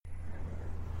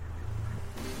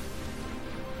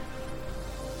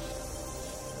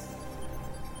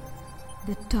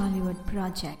The Tollywood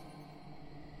Project.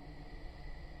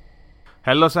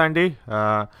 Hello Sandy,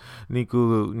 నీకు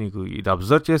నీకు ఇది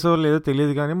అబ్జర్వ్ చేసావో లేదో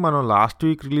తెలియదు కానీ మనం లాస్ట్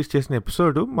వీక్ రిలీజ్ చేసిన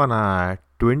ఎపిసోడ్ మన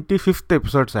 25th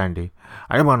ఎపిసోడ్ శాండీ.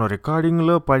 అంటే మనం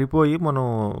రికార్డింగ్లో పడిపోయి మన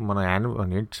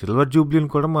సిల్వర్ జూబ్లీని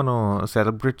కూడా మనం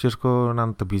సెలబ్రేట్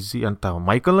చేసుకోనంత బిజీ, అంత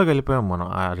మైకంలోకి వెళ్ళిపోయాం మనం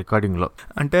ఆ రికార్డింగ్లో.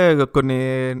 అంటే కొన్ని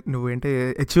నువ్వేంటి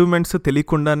అచీవ్మెంట్స్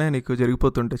తెలియకుండానే నీకు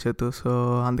జరిగిపోతుంటాయి చేతు. సో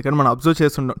అందుకని మనం అబ్జర్వ్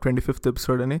చేస్తుంటాం 25th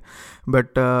ఎపిసోడ్ అని.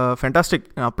 బట్ ఫెంటాస్టిక్,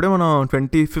 అప్పుడే మనం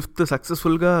 25th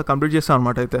సక్సెస్ఫుల్గా కంప్లీట్ చేస్తాం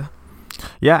అనమాట. అయితే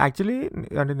యాక్చువల్లీ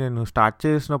అంటే నేను స్టార్ట్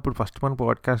చేసినప్పుడు ఫస్ట్ మన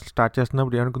పాడ్కాస్ట్ స్టార్ట్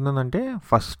చేసినప్పుడు ఏమనుకున్నానంటే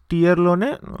ఫస్ట్ ఇయర్లోనే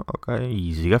ఒక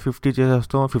ఈజీగా 50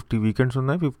 చేసేస్తాం, 50 వీకెండ్స్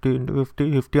ఉన్నాయి,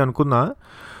 50 అనుకున్నా.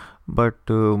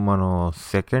 బట్ మనం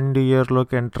సెకండ్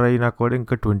ఇయర్లోకి ఎంటర్ అయినా కూడా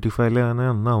ఇంకా 25 అనే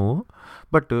ఉన్నాము.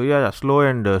 But slow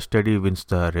and steady wins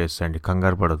the race అండి,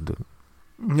 కంగారు పడద్దు.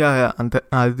 అంతే,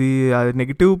 అది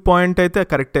నెగిటివ్ పాయింట్ అయితే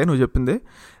కరెక్టే నువ్వు చెప్పింది.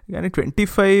 కానీ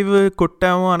 25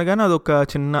 కొట్టాము అనగానే అది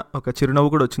ఒక చిరునవ్వు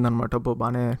కూడా వచ్చిందనమాట.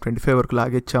 బాగానే 25 వరకు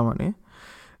లాగిచ్చామని.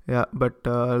 బట్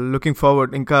లుకింగ్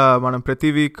ఫార్వర్డ్, ఇంకా మనం ప్రతి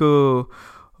వీక్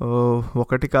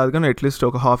ఒకటి కాదు కానీ అట్లీస్ట్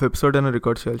ఒక హాఫ్ ఎపిసోడ్ అయినా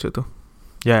రికార్డ్ చేయాలి చేతు.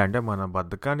 అంటే మన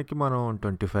బద్ధకానికి మనం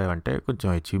 25 అంటే కొంచెం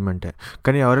అచీవ్మెంటే.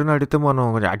 కానీ ఎవరైనా అడిగితే మనం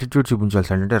యాటిట్యూడ్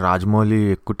చూపించాల్సి, అంటే రాజమౌళి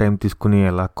ఎక్కువ టైం తీసుకుని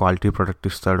ఎలా క్వాలిటీ ప్రొడక్ట్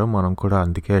ఇస్తాడో మనం కూడా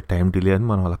అందుకే టైం డిలే అని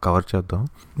మనం అలా కవర్ చేద్దాం.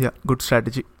 Good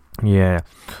strategy.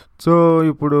 సో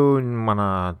ఇప్పుడు మన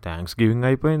థ్యాంక్స్ గివింగ్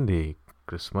అయిపోయింది,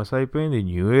 క్రిస్మస్ అయిపోయింది,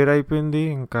 న్యూ ఇయర్ అయిపోయింది,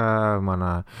 ఇంకా మన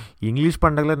ఇంగ్లీష్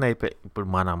పండుగలన్నీ అయిపోయాయి. ఇప్పుడు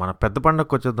మన పెద్ద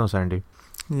పండుగకి వచ్చేద్దాం సండి.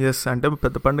 అంటే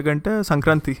పెద్ద పండుగ అంటే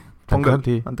సంక్రాంతి,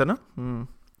 అంతేనా?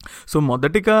 సో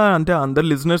మొదటిగా అంటే అందరు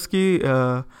లిజనర్స్కి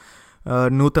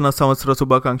నూతన సంవత్సర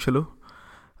శుభాకాంక్షలు.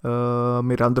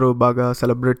 మీరందరూ బాగా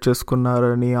సెలబ్రేట్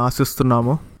చేసుకున్నారని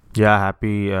ఆశిస్తున్నాము.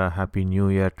 Happy new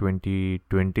year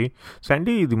 2020.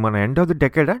 సండి, ఇది మన ఎండ్ ఆఫ్ ది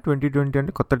డెకేడా 2020?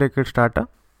 అంటే కొత్త డెకేడ్ స్టార్టా?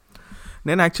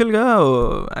 నేను యాక్చువల్గా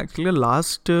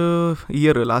లాస్ట్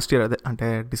ఇయర్ అదే అంటే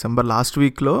డిసెంబర్ లాస్ట్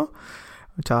వీక్లో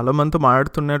చాలామందితో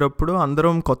మాట్లాడుతున్నప్పుడు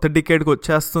అందరం కొత్త డికేడ్కి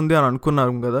వచ్చేస్తుంది అని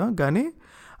అనుకున్నాం కదా. కానీ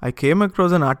I came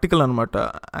across an article అనమాట.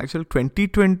 యాక్చువల్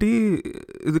 2020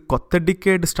 ఇది కొత్త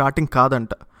డికేడ్ స్టార్టింగ్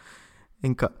కాదంట.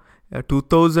 ఇంకా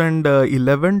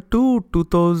 2011 to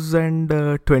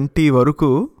 2020 వరకు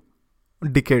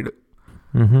డికేడ్.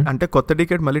 అంటే కొత్త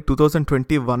డికేడ్ మళ్ళీ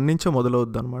 2021 నుంచే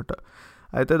మొదలవుద్ది అనమాట.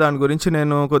 అయితే దాని గురించి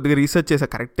నేను కొద్దిగా రీసెర్చ్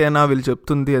చేశాను, కరెక్టేనా వీళ్ళు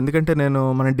చెప్తుంది, ఎందుకంటే నేను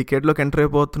మన డికేడ్లోకి ఎంటర్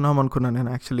అయిపోతున్నాం అనుకున్నాను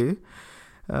నేను యాక్చువల్లీ.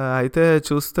 అయితే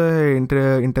చూస్తే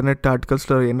ఇంటర్నెట్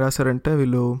ఆర్టికల్స్లో ఏం రాశారంటే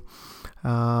వీళ్ళు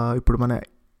ఇప్పుడు మన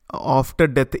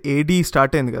ఆఫ్టర్ డెత్ AD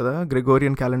స్టార్ట్ అయింది కదా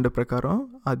గ్రెగోరియన్ క్యాలెండర్ ప్రకారం,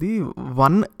 అది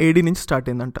 1 AD నుంచి స్టార్ట్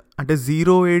అయిందంట. అంటే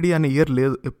 0 AD అనే ఇయర్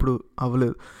లేదు, ఎప్పుడు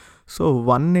అవ్వలేదు. సో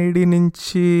 1 AD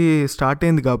నుంచి స్టార్ట్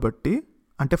అయింది కాబట్టి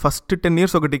అంటే ఫస్ట్ 10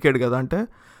 years ఒక డికేడ్ కదా. అంటే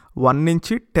 1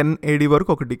 నుంచి 10 AD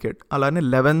వరకు ఒక డికేడ్, అలానే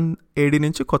 11 AD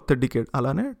నుంచి కొత్త డికేడ్,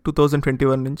 అలానే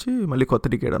 2021 నుంచి మళ్ళీ కొత్త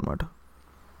డికేడ్ అనమాట.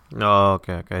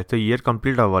 ఓకే అయితే ఇయర్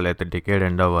కంప్లీట్ అవ్వాలి, అయితే డికేడ్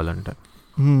ఎండ్ అవ్వాలంటే.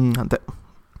 అంతే.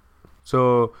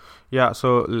 సో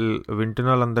వింటున్న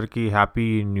వాళ్ళందరికీ happy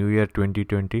new year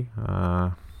 2020.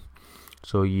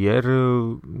 So year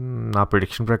నా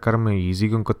ప్రిడిక్షన్ ప్రకారం మేము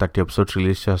ఈజీగా ఇంకో 30 episodes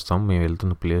రిలీజ్ చేస్తాం మేము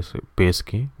వెళ్తున్న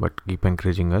పేస్కి. But keep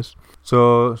encouraging us. So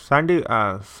Sandy,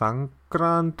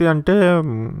 Sankranti అంటే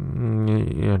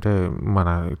మన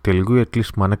తెలుగు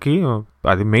అట్లీస్ట్ మనకి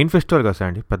అది మెయిన్ ఫెస్టివల్ కదా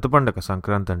శాండీ, పెద్ద పండుగ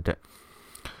సంక్రాంతి అంటే.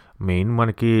 మెయిన్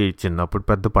మనకి చిన్నప్పుడు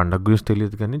పెద్ద పండగ గురించి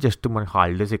తెలియదు కానీ జస్ట్ మనకి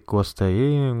హాలిడేస్ ఎక్కువ వస్తాయి,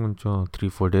 కొంచెం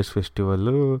 3-4 days ఫెస్టివల్,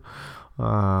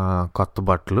 కొత్త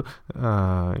బట్టలు,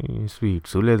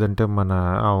 స్వీట్స్, లేదంటే మన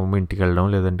ఇంటికి వెళ్ళడం,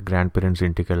 లేదంటే గ్రాండ్ పేరెంట్స్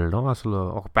ఇంటికి వెళ్ళడం. అసలు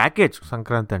ఒక ప్యాకేజ్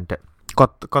సంక్రాంతి అంటే.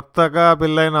 కొత్తగా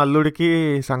పెళ్ళైన అల్లుడికి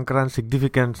సంక్రాంతి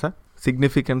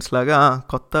సిగ్నిఫికెన్స్ లాగా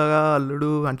కొత్తగా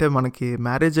అల్లుడు అంటే మనకి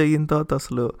మ్యారేజ్ అయిన తర్వాత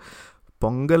అసలు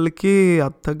పొంగల్కి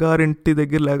అత్తగారింటి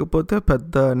దగ్గర లేకపోతే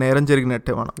పెద్ద నేరం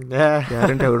జరిగినట్టే, మనం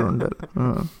గ్యారెంటీ కూడా ఉండాలి.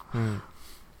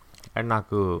 అండ్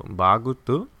నాకు బాగా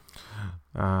గుర్తు,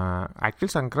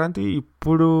 యాక్చువల్ సంక్రాంతి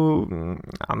ఇప్పుడు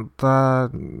అంత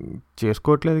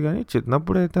చేసుకోవట్లేదు కానీ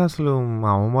చిన్నప్పుడు అయితే అసలు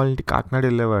మా అమ్మమ్మ వాళ్ళ ఇంటికి కాకినాడ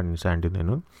వెళ్ళేవాడిని శాండీ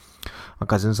నేను. మా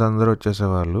కజిన్స్ అందరూ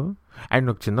వచ్చేసేవాళ్ళు. అండ్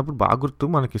నాకు చిన్నప్పుడు బాగా గుర్తు,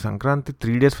 మనకి సంక్రాంతి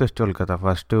 3 days ఫెస్టివల్ కదా.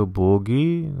 First Bhogi,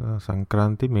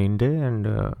 Sankranti main day, and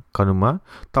Kanuma,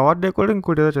 third day కూడా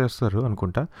ఇంకోటి ఏదో చేస్తారు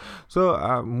అనుకుంటా. సో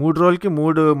 3 రోజులకి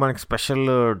 3 మనకి స్పెషల్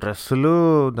డ్రెస్సులు,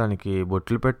 దానికి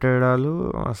బొట్లు పెట్టడాలు,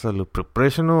 అసలు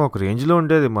ప్రిపరేషన్ ఒక రేంజ్లో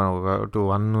ఉండేది. మనం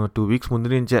 1-2 weeks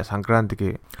ముందు నుంచే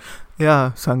సంక్రాంతికి.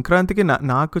 సంక్రాంతికి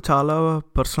నాకు చాలా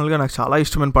పర్సనల్గా నాకు చాలా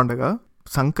ఇష్టమైన పండుగ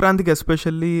సంక్రాంతికి.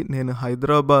 ఎస్పెషల్లీ నేను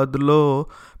హైదరాబాద్లో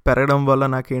పెరగడం వల్ల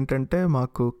నాకేంటంటే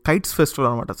మాకు కైట్స్ ఫెస్టివల్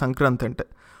అనమాట సంక్రాంతి అంటే.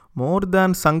 More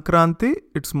than Sankranti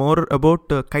it's more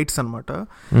about kites అనమాట.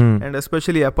 అండ్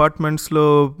ఎస్పెషలీ అపార్ట్మెంట్స్లో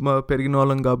పెరిగిన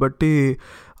వాళ్ళం కాబట్టి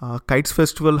కైట్స్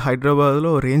ఫెస్టివల్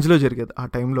హైదరాబాద్లో రేంజ్లో జరిగేది ఆ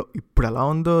టైంలో. ఇప్పుడు ఎలా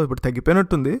ఉందో ఇప్పుడు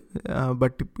తగ్గిపోయినట్టుంది,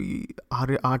 బట్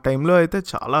ఆ టైంలో అయితే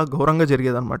చాలా ఘోరంగా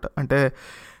జరిగేది అనమాట. అంటే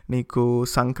నీకు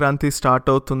సంక్రాంతి స్టార్ట్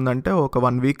అవుతుందంటే ఒక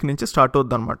 1 వీక్ నుంచి స్టార్ట్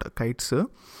అవుద్ది అనమాట కైట్స్.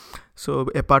 సో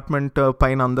అపార్ట్మెంట్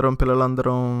పైన అందరం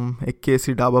పిల్లలందరం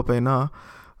ఎక్కేసి డాబా పైన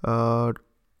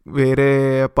వేరే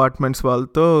అపార్ట్మెంట్స్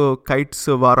వాళ్ళతో కైట్స్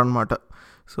వారనమాట.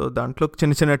 సో దాంట్లో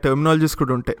చిన్న చిన్న టెర్మినాలజీస్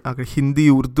కూడా ఉంటాయి, అక్కడ హిందీ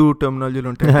ఉర్దూ టెర్మినాలజీలు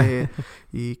ఉంటాయి.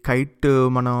 ఈ కైట్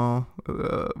మనం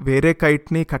వేరే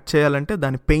కైట్ని కట్ చేయాలంటే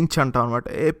దాన్ని పెయించ్ అంటాం అనమాట.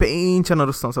 పెయించ్ అని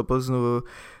అరుస్తాం. సపోజ్ నువ్వు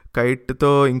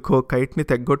కైట్తో ఇంకో కైట్ని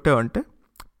తెగ్గొట్టావంటే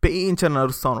పెయించ్ అని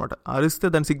అరుస్తాం అనమాట. అరిస్తే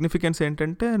దాని సిగ్నిఫికెన్స్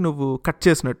ఏంటంటే నువ్వు కట్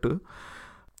చేసినట్టు.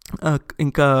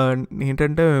 ఇంకా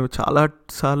ఏంటంటే చాలా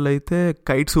సార్లు అయితే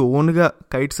కైట్స్ ఓన్గా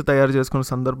కైట్స్ తయారు చేసుకునే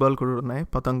సందర్భాలు కూడా ఉన్నాయి.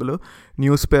 పతంగులు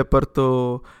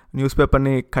న్యూస్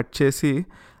పేపర్ని కట్ చేసి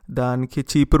దానికి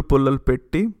చీపురు పుల్లలు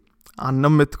పెట్టి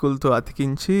అన్నం మెతుకులతో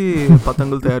అతికించి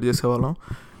పతంగులు తయారు చేసేవాళ్ళం.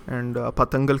 అండ్ ఆ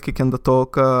పతంగులకి కింద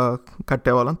తోక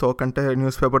కట్టేవాళ్ళం. తోక అంటే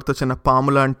న్యూస్ పేపర్తో చిన్న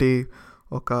పాము లాంటి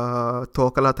ఒక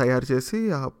తోకలా తయారు చేసి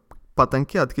ఆ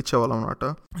పతంకి అతికిచ్చేవాళ్ళం అనమాట.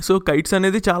 సో కైట్స్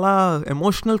అనేది చాలా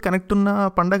ఎమోషనల్ కనెక్ట్ ఉన్న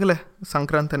పండగలే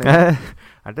సంక్రాంతి అనేది.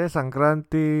 అంటే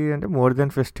సంక్రాంతి అంటే మోర్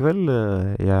దెన్ ఫెస్టివల్.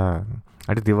 యా,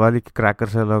 అంటే దివాళీకి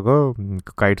క్రాకర్స్ ఎలాగో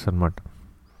కైట్స్ అనమాట.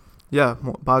 యా,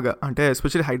 బాగా అంటే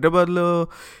ఎస్పెషల్లీ హైదరాబాద్లో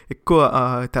ఎక్కువ,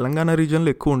 తెలంగాణ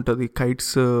రీజియన్లో ఎక్కువ ఉంటుంది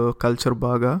కైట్స్ కల్చర్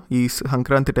బాగా ఈ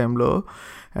సంక్రాంతి టైంలో.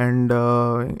 అండ్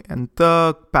ఎంత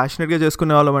ప్యాషనెట్గా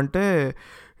చేసుకునే వాళ్ళం అంటే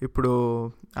ఇప్పుడు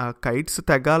ఆ కైట్స్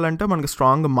తెగాలంటే మనకి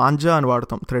స్ట్రాంగ్ మాంజా అని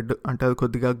వాడతాం థ్రెడ్. అంటే అది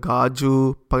కొద్దిగా గాజు,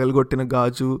 పగలగొట్టిన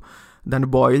గాజు, దాన్ని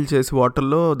బాయిల్ చేసి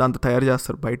వాటర్లో దాంతో తయారు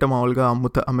చేస్తారు. బయట మామూలుగా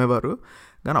అమ్మేవారు.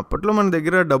 కానీ అప్పట్లో మన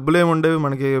దగ్గర డబ్బులు ఏమి ఉండేవి,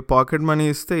 మనకి పాకెట్ మనీ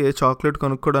ఇస్తే ఏ చాక్లెట్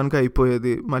కొనుక్కోవడానికి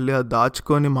అయిపోయేది. మళ్ళీ అది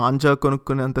దాచుకొని మాంజా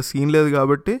కొనుక్కునే అంత సీన్ లేదు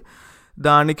కాబట్టి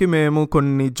దానికి మేము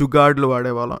కొన్ని జుగాడ్లు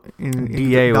వాడేవాళ్ళం.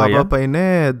 డాబా పైనే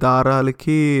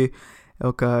దారాలకి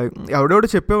ఒక ఎవడెవడో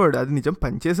చెప్పేవాడు, అది నిజం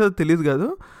పనిచేసేది తెలియదు కాదు,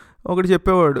 ఒకటి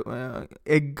చెప్పేవాడు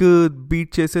ఎగ్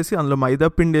బీట్ చేసేసి అందులో మైదా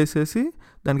పిండి వేసేసి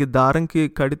దానికి దారంకి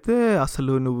కడితే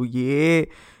అసలు నువ్వు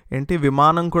ఏంటి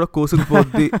విమానం కూడా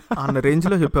కోసుకుపోద్ది అన్న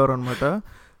రేంజ్లో చెప్పేవారు అనమాట.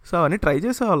 సో అవన్నీ ట్రై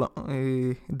చేసేవాళ్ళం. ఈ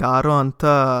దారం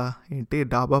అంతా ఏంటి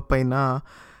డాబా పైన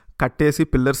కట్టేసి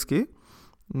పిల్లర్స్కి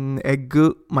ఎగ్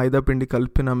మైదాపిండి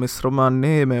కలిపిన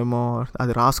మిశ్రమాన్ని మేము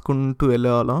అది రాసుకుంటూ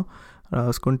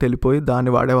వెళ్ళిపోయి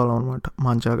దాన్ని వాడేవాళ్ళం అనమాట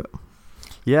మాంచాగా.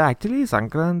 యాక్చువల్లీ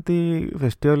సంక్రాంతి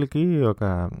ఫెస్టివల్కి ఒక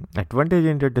అడ్వాంటేజ్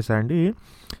ఏంటంటే సార్ అండి,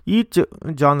 ఈచ్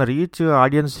జానర్, ఈచ్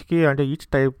ఆడియన్స్కి అంటే ఈచ్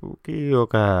టైప్కి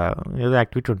ఒక ఏదో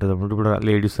యాక్టివిటీ ఉంటుంది. ఇప్పుడు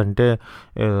లేడీస్ అంటే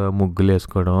ముగ్గులు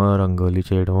వేసుకోవడం, రంగోలీ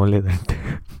చేయడం, లేదంటే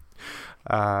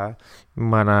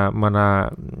మన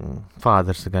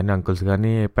ఫాదర్స్ కానీ అంకుల్స్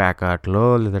కానీ పేకాటలో,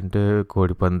 లేదంటే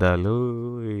కోడి పందాలు,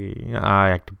 ఆ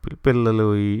యాక్టివిటీ పిల్లలు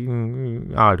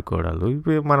ఆడుకోవడాలు,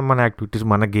 మన యాక్టివిటీస్,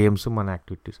 మన గేమ్స్, మన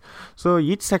యాక్టివిటీస్. సో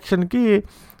ఈచ్ సెక్షన్కి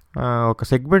ఒక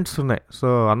సెగ్మెంట్స్ ఉన్నాయి. సో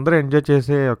అందరూ ఎంజాయ్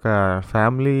చేసే ఒక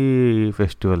ఫ్యామిలీ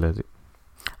ఫెస్టివల్ అది.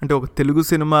 అంటే ఒక తెలుగు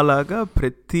సినిమా లాగా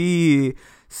ప్రతి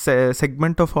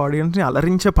సెగ్మెంట్ ఆఫ్ ఆడియన్స్ని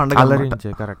అలరించే పండుగ.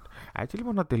 కరెక్ట్. యాక్చువల్లీ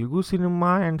మన తెలుగు సినిమా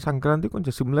అండ్ సంక్రాంతి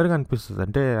కొంచెం సిమిలర్గా అనిపిస్తుంది.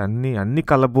 అంటే అన్ని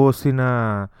కలబోసిన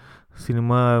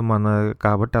సినిమా మన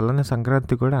కాబట్టి, అలానే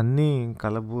సంక్రాంతి కూడా అన్నీ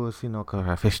కలబోసిన ఒక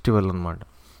ఫెస్టివల్ అనమాట.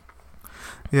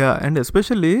 యా, అండ్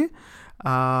ఎస్పెషల్లీ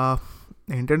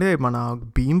ఏంటంటే మన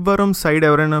భీమవరం సైడ్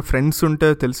ఎవరైనా ఫ్రెండ్స్ ఉంటే,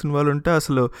 తెలిసిన వాళ్ళు ఉంటే,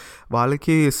 అసలు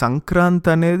వాళ్ళకి సంక్రాంతి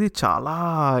అనేది చాలా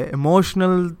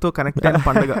ఎమోషనల్తో కనెక్ట్ అయిన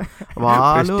పండుగ.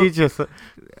 వాళ్ళు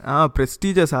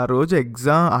ప్రెస్టీజియస్. ఆ రోజు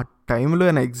ఎగ్జామ్, ఆ టైంలో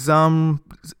ఎగ్జామ్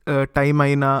టైం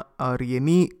అయినా ఆర్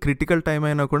ఎనీ క్రిటికల్ టైం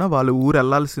అయినా కూడా వాళ్ళు ఊరు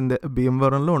వెళ్ళాల్సిందే,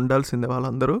 భీమవరంలో ఉండాల్సిందే.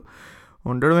 వాళ్ళందరూ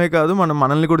ఉండడమే కాదు,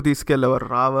 మనల్ని కూడా తీసుకెళ్ళేవారు,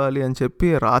 రావాలి అని చెప్పి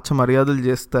రాచ మర్యాదలు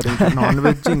చేస్తారు. ఇంకా నాన్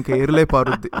వెజ్ ఇంకా ఏరులే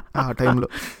పారుద్ది ఆ టైంలో.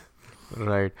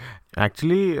 రైట్.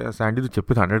 యాక్చువల్లీ శాండీ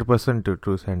చెప్పింది 100%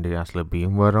 ట్రూ శాండీ. అసలు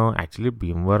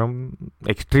భీమవరం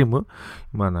ఎక్స్ట్రీమ్.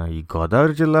 మన ఈ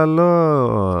గోదావరి జిల్లాలో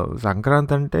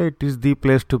సంక్రాంతి అంటే it is the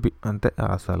place to be. అంతే,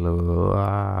 అసలు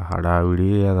హడావిడి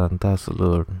అదంతా అసలు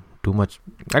టూ మచ్.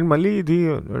 అండ్ మళ్ళీ ఇది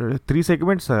 3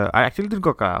 సెగ్మెంట్స్. యాక్చువల్లీ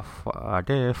దీనికి ఒక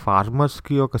అంటే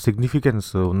ఫార్మర్స్కి ఒక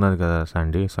సిగ్నిఫికెన్స్ ఉన్నది కదా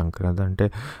శాండీ. సంక్రాంతి అంటే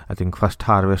ఐ థింక్ ఫస్ట్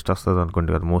హార్వెస్ట్ వస్తుంది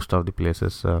అనుకోండి కదా most of the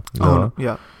places.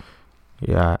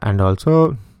 And also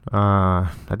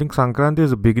I think Sankranti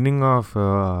is beginning of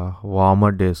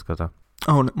warmer days కదా.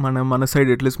 అవును, మన సైడ్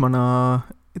అట్లీస్ట్ మన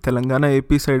తెలంగాణ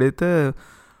ఏపీ సైడ్ అయితే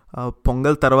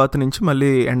పొంగల్ తర్వాత నుంచి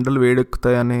మళ్ళీ ఎండలు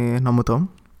వేడెక్కుతాయని నమ్ముతాం.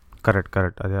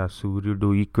 కరెక్ట్. అదే ఆ సూర్యుడు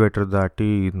ఈక్వేటర్ దాటి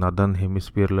నదర్న్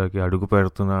హెమిస్ఫియర్లోకి అడుగు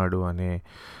పెడుతున్నాడు అనే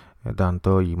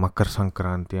దాంతో ఈ మకర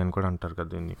సంక్రాంతి అని కూడా అంటారు కదా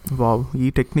దీన్ని. వావ్, ఈ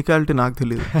టెక్నికాలిటీ నాకు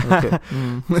తెలియదు.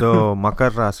 సో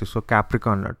మకర రాశి, so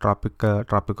Capricorn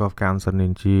trophic of cancer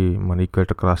నుంచి మన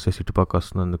ఈక్వేటర్ క్రాస్ చేసి ఇటుపక్క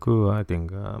వస్తున్నందుకు ఐ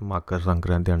థింక్ మకర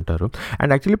సంక్రాంతి అంటారు.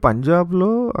 అండ్ యాక్చువల్లీ పంజాబ్లో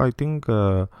ఐ థింక్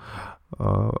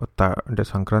అంటే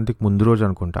సంక్రాంతికి ముందు రోజు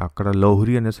అనుకుంటా అక్కడ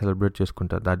లోహ్రీ అనేది సెలబ్రేట్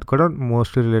చేసుకుంటారు. అది కూడా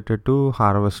మోస్ట్లీ రిలేటెడ్ టు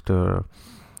హార్వెస్ట్,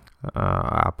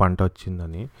 ఆ పంట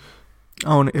వచ్చిందని.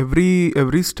 అవును,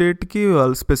 ఎవ్రీ స్టేట్కి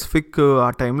వాళ్ళు స్పెసిఫిక్ ఆ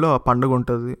టైంలో ఆ పండుగ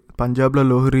ఉంటుంది. పంజాబ్లో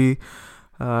లోహ్రీ,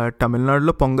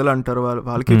 తమిళనాడులో పొంగల్ అంటారు.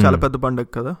 వాళ్ళకి చాలా పెద్ద పండుగ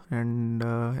కదా. అండ్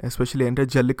ఎస్పెషల్లీ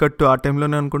ఏంటంటే జల్లికట్టు ఆ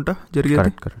టైంలోనే అనుకుంటా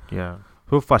జరిగేది. కరెక్ట్.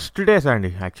 సో ఫస్ట్ డేస్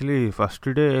అండి, యాక్చువల్లీ ఫస్ట్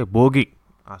డే భోగి.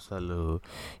 అసలు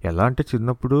ఎలా అంటే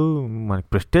చిన్నప్పుడు మనకి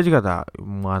ప్రెస్టేజ్ కదా,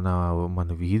 మన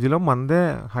వీధిలో మనదే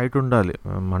హైట్ ఉండాలి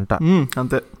మంట,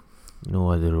 అంతే. నువ్వు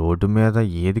అది రోడ్డు మీద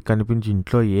ఏది కనిపించి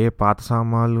ఇంట్లో ఏ పాత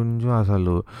సామాన్లు ఉంచో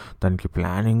అసలు దానికి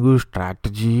ప్లానింగు,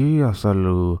 స్ట్రాటజీ.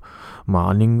 అసలు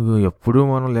మార్నింగ్ ఎప్పుడూ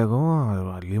మనం లేకము,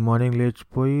 అర్లీ మార్నింగ్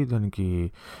లేచిపోయి దానికి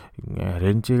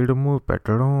అరేంజ్ చేయడము,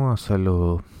 పెట్టడం. అసలు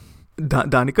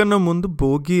దానికన్నా ముందు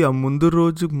భోగి, ఆ ముందు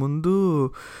రోజు ముందు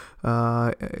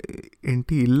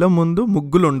ఏంటి ఇళ్ళ ముందు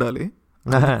ముగ్గులు ఉండాలి.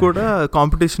 అది కూడా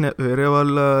కాంపిటీషన్, వేరే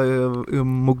వాళ్ళ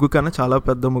ముగ్గు కన్నా చాలా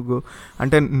పెద్ద ముగ్గు.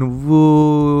 అంటే నువ్వు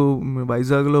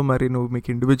వైజాగ్లో మరి నువ్వు మీకు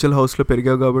ఇండివిజువల్ హౌస్లో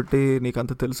పెరిగావు కాబట్టి నీకు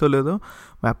అంత తెలుసో లేదో,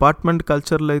 మా అపార్ట్మెంట్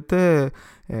కల్చర్లో అయితే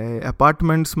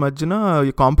అపార్ట్మెంట్స్ మధ్యన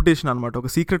కాంపిటీషన్ అనమాట,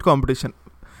 ఒక సీక్రెట్ కాంపిటీషన్.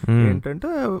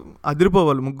 ఏంటంటే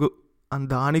అదిరిపోవాలి ముగ్గు.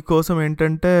 దానికోసం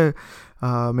ఏంటంటే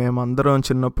మేమందరం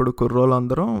చిన్నప్పుడు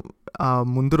కుర్రోళ్ళందరం ఆ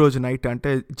ముందు రోజు నైట్, అంటే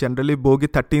జనరలీ భోగి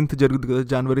 13th జరుగుతుంది కదా,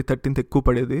 January 13th ఎక్కువ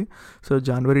పడేది. సో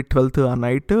January 12th ఆ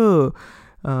నైట్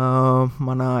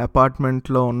మన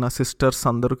అపార్ట్మెంట్లో ఉన్న సిస్టర్స్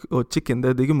అందరూ వచ్చి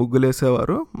కింద దిగి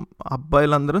ముగ్గులేసేవారు.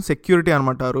 అబ్బాయిలందరం సెక్యూరిటీ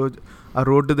అనమాట. ఆ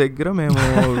రోడ్డు దగ్గర మేము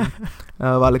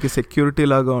వాళ్ళకి సెక్యూరిటీ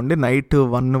లాగా ఉండి నైట్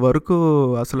 1 వరకు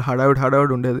అసలు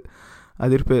హడావిడి ఉండేది,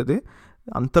 అదిరిపోయేది.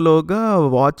 అంతలోగా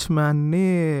వాచ్మ్యాన్ని,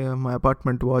 మా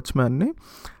అపార్ట్మెంట్ వాచ్మ్యాన్ని,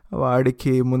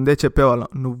 వాడికి ముందే చెప్పేవాళ్ళం,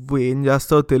 నువ్వు ఏం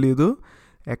చేస్తావో తెలీదు,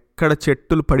 ఎక్కడ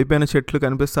పడిపోయిన చెట్లు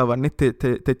కనిపిస్తే అవన్నీ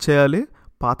తెచ్చేయాలి,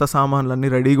 పాత సామాన్లన్నీ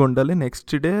రెడీగా ఉండాలి,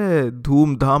 నెక్స్ట్ డే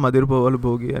ధూమ్ ధామ్ అదిరిపోవాలి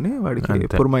భోగి అని వాడికి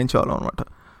పురమాయించేవాళ్ళం అనమాట.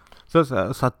 సో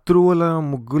శత్రువుల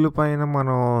ముగ్గుల పైన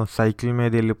మనం సైకిల్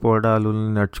మీద వెళ్ళిపోవడాలు,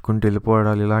 నడుచుకుంటూ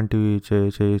వెళ్ళిపోవడాలు ఇలాంటివి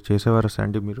చేసేవారు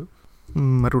అండి మీరు?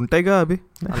 మరి ఉంటాయిగా అవి,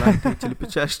 అలాంటి చిలిపి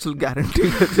చేష్టలు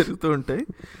గ్యారంటీగా జరుగుతూ ఉంటాయి.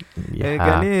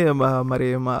 కానీ మరి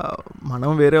మనం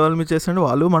వేరే వాళ్ళ మీద చేస్తుంటే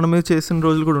వాళ్ళు మన మీద చేసిన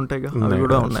రోజులు కూడా ఉంటాయిగా, అవి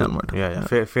కూడా ఉన్నాయి అనమాట.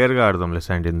 ఫేర్గా ఆడదాం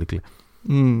లేదు అండి ఎందుకు.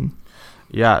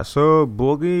 సో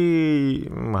భోగి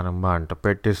మనం మంట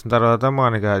పెట్టేసిన తర్వాత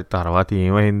మనకి తర్వాత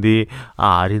ఏమైంది,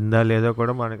 ఆరిందా లేదో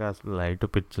కూడా మనకి అసలు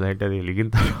పిచ్చి లైట్ అది వెలిగిన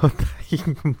తర్వాత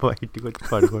బయటికి వచ్చి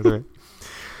పడుకోవడమే.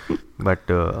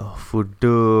 బట్ ఫుడ్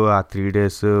ఆ 3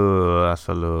 days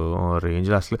అసలు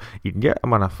రేంజ్లో, అసలు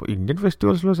మన ఇండియన్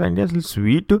ఫెస్టివల్స్లో సండే అసలు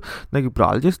స్వీట్ నాకు ఇప్పుడు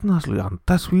ఆలోచిస్తున్నా, అసలు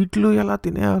అంత స్వీట్లు ఎలా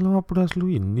తినేవాళ్ళం అప్పుడు. అసలు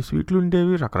ఎన్ని స్వీట్లు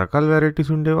ఉండేవి, రకరకాల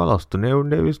వెరైటీస్ ఉండేవి, వాళ్ళు వస్తూనే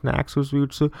ఉండేవి, స్నాక్స్,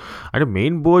 స్వీట్స్. అంటే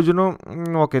మెయిన్ భోజనం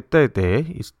ఒక ఎత్తు అయితే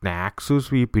ఈ స్నాక్స్,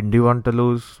 పిండి వంటలు,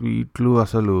 స్వీట్లు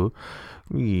అసలు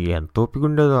ఎంత ఓపిక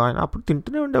ఉండేదో. ఆయన అప్పుడు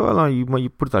తింటూనే ఉండేవాళ్ళం.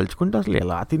 ఇప్పుడు తలుచుకుంటే అసలు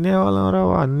ఎలా తినేవాళ్ళం రా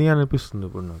అన్నీ అనిపిస్తుంది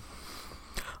ఇప్పుడు నాకు.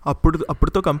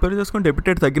 అప్పుడుతో కంపేర్ చేసుకుంటే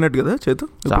ఎపిటైట్ తగ్గినట్టు కదా చేతు,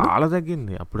 చాలా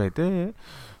తగ్గింది. అప్పుడైతే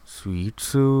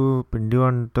స్వీట్స్, పిండి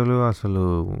వంటలు అసలు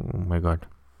మై గాడ్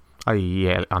అది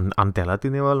అంత ఎలా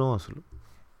తినేవాళ్ళం అసలు.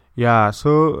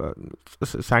 సో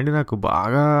శాండీ నాకు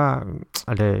బాగా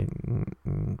అంటే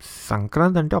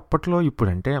సంక్రాంతి అంటే అప్పట్లో,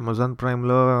 ఇప్పుడంటే అమెజాన్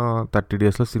ప్రైమ్లో 30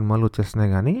 daysలో సినిమాలు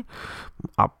వచ్చేస్తున్నాయి, కానీ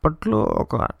అప్పట్లో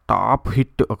ఒక టాప్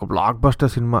హిట్, ఒక బ్లాక్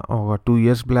బస్టర్ సినిమా, ఒక 2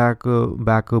 years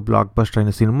బ్యాక్ బ్లాక్ బస్టర్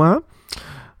అయిన సినిమా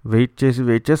వెయిట్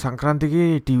చేసి సంక్రాంతికి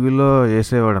టీవీలో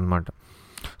వేసేవాడు అనమాట.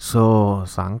 సో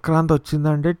సంక్రాంతి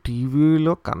వచ్చిందంటే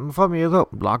టీవీలో కన్ఫర్మ్ ఏదో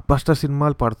బ్లాక్ బస్టర్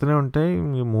సినిమాలు పడుతూనే ఉంటాయి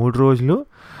 3 రోజులు.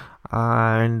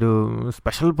 అండ్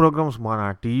స్పెషల్ ప్రోగ్రామ్స్ మన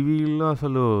టీవీలో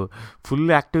అసలు ఫుల్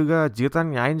యాక్టివ్గా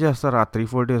జీతాన్ని న్యాయం చేస్తారు ఆ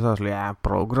 3-4 days. అసలు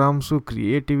ప్రోగ్రామ్స్,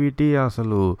 క్రియేటివిటీ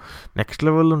అసలు నెక్స్ట్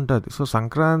లెవెల్ ఉంటుంది. సో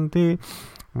సంక్రాంతి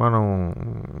మనం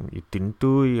తింటూ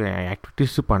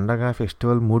యాక్టివిటీస్, పండగ,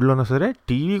 ఫెస్టివల్ మూడ్లో ఉన్నా సరే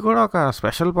టీవీ కూడా ఒక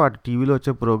స్పెషల్ పార్ట్. టీవీలో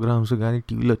వచ్చే ప్రోగ్రామ్స్ కానీ,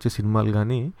 టీవీలో వచ్చే సినిమాలు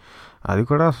కానీ, అది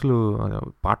కూడా అసలు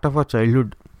part of our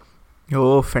childhood.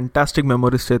 Fantastic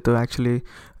memories చేతు. యాక్చువల్లీ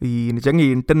నిజంగా ఈ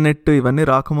ఇంటర్నెట్ ఇవన్నీ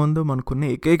రాకముందు మనకున్న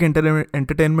ఏకైక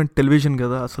ఎంటర్టైన్మెంట్ టెలివిజన్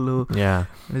కదా అసలు.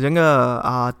 నిజంగా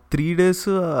ఆ 3 days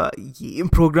ఏం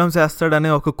ప్రోగ్రామ్స్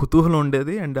వేస్తాడనే ఒక కుతూహలం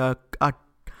ఉండేది. అండ్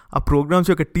ఆ ప్రోగ్రామ్స్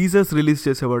యొక్క టీజర్స్ రిలీజ్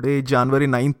చేసేవాడు. January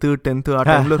 9th 10th ఆ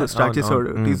టైంలో స్టార్ట్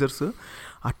చేసేవాడు టీజర్స్.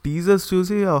 ఆ టీజర్స్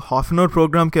చూసి హాఫ్ అన్ అవర్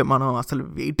ప్రోగ్రామ్కే మనం అసలు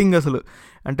వెయిటింగ్. అసలు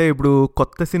అంటే ఇప్పుడు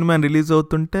కొత్త సినిమా రిలీజ్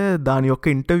అవుతుంటే దాని యొక్క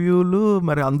ఇంటర్వ్యూలు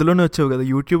మరి అందులోనే వచ్చేవి కదా,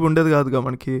 యూట్యూబ్ ఉండేది కాదుగా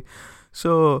మనకి.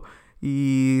 సో ఈ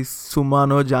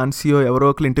సుమానో ఝాన్సీయో ఎవరో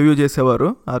ఒకరు ఇంటర్వ్యూ చేసేవారు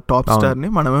ఆ టాప్ స్టార్ని.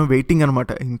 మనమేమో వెయిటింగ్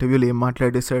అనమాట, ఇంటర్వ్యూలో ఏం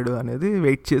మాట్లాడేశాడు అనేది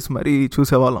వెయిట్ చేసి మరీ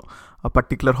చూసేవాళ్ళం. ఆ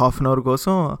పర్టికులర్ హాఫ్ అన్ అవర్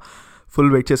కోసం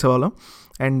ఫుల్ వెయిట్ చేసేవాళ్ళం.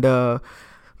 అండ్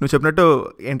నువ్వు చెప్పినట్టు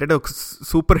ఏంటంటే ఒక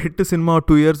super hit cinema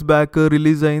 2 years back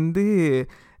release అయింది.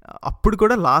 అప్పుడు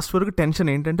కూడా లాస్ట్ వరకు టెన్షన్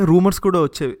ఏంటంటే రూమర్స్ కూడా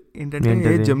వచ్చేవి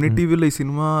ఏంటంటే జెమినీ టీవీలో ఈ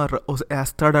సినిమా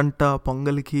వేస్తాడంట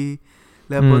పొంగల్కి,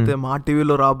 లేకపోతే మా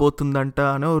టీవీలో రాబోతుందంట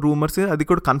అనే రూమర్స్. అది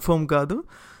కూడా కన్ఫర్మ్ కాదు.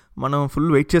 మనం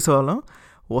ఫుల్ వెయిట్ చేసేవాళ్ళం.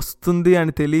 వస్తుంది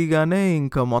అని తెలియగానే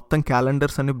ఇంకా మొత్తం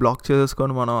క్యాలెండర్స్ అన్ని బ్లాక్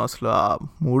చేసేసుకొని మనం అసలు ఆ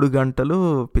 3 గంటలు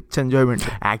పిచ్ ఎంజాయ్మెంట్.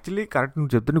 యాక్చువల్లీ కరెక్ట్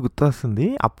నువ్వు చెప్తుంటే గుర్తొస్తుంది.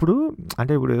 అప్పుడు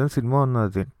అంటే ఇప్పుడు ఏదైనా సినిమా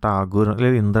ఉన్నది ఠాగూర్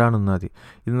లేదు ఇంద్ర అని ఉన్నది,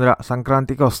 ఇంద్ర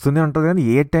సంక్రాంతికి వస్తుంది ఉంటుంది కానీ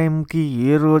ఏ టైంకి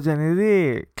ఏ రోజు అనేది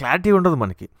క్లారిటీ ఉండదు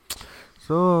మనకి.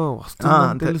 సో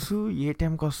వస్తుంది తెలుసు, ఏ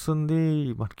టైంకి వస్తుంది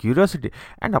మన క్యూరియాసిటీ.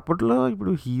 అండ్ అప్పట్లో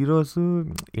ఇప్పుడు హీరోస్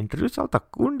ఇంటర్వ్యూస్ చాలా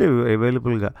తక్కువ ఉండేవి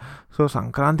అవైలబుల్గా. సో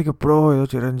సంక్రాంతికి ఎప్పుడో ఏదో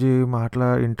చిరంజీవి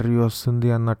ఇంటర్వ్యూ వస్తుంది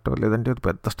అన్నట్టు, లేదంటే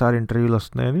పెద్ద స్టార్ ఇంటర్వ్యూలు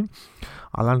వస్తున్నాయని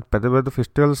అలాంటి పెద్ద పెద్ద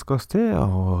ఫెస్టివల్స్కి వస్తే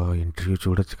ఇంటర్వ్యూ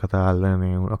చూడొచ్చు కదా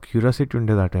అలానే ఒక క్యూరియాసిటీ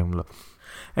ఉండేది ఆ టైంలో.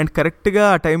 అండ్ కరెక్ట్గా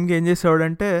ఆ టైంకి ఏం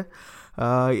చేసేవాడంటే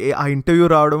ఆ ఇంటర్వ్యూ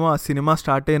రావడము, ఆ సినిమా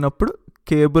స్టార్ట్ అయినప్పుడు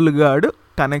కేబుల్ గార్డు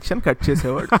కనెక్షన్ కట్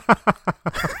చేసేవాడు.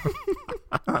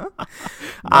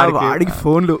 వాడికి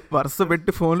ఫోన్లు వరుస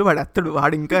పెట్టి ఫోన్లు వాడు ఎత్తాడు.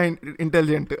 వాడు ఇంకా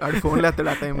ఇంటెలిజెంట్, వాడి ఫోన్లు ఎత్తాడు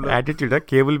ఆ టైంలో. యాటిట్యూడ్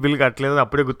కేబుల్ బిల్ కట్టలేదు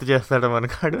అప్పుడే గుర్తు చేస్తాడు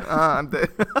మనకాడు. అంతే.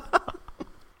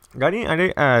 కానీ అంటే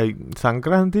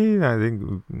సంక్రాంతి ఐ థింక్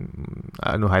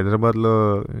నువ్వు హైదరాబాద్లో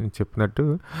చెప్పినట్టు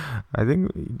I think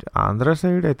Andhra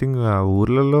side I think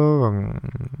ఊర్లలో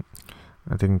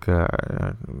I think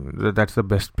that's the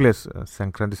best place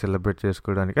Sankranti celebrate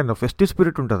చేసుకోవడానికి. అండ్ ఫెస్టివ్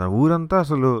స్పిరిట్ ఉంటుంది ఊరంతా.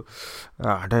 అసలు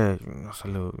అంటే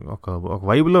అసలు ఒక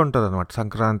వైబ్లో ఉంటుంది అనమాట.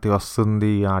 సంక్రాంతి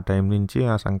వస్తుంది ఆ టైం నుంచి,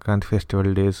 ఆ సంక్రాంతి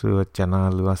ఫెస్టివల్ డేస్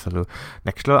జనాలు అసలు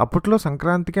నెక్స్ట్లో. అప్పట్లో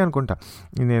సంక్రాంతికి అనుకుంటా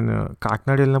నేను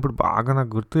కాకినాడ వెళ్ళినప్పుడు బాగా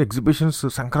నాకు గుర్తు, ఎగ్జిబిషన్స్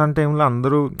సంక్రాంతి టైంలో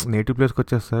అందరూ నేటివ్ ప్లేస్కి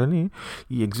వచ్చేస్తారని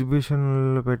ఈ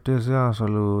ఎగ్జిబిషన్లు పెట్టేసి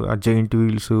అసలు ఆ జైంట్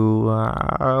వీల్స్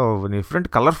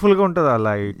డిఫరెంట్ కలర్ఫుల్గా ఉంటుంది ఆ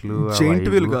లైట్లు. జైంట్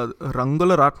వీల్ కాదు,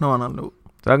 రంగుల రాట్నం అన్నాను నువ్వు.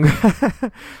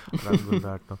 రంగుల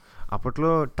రాట్నం. అప్పట్లో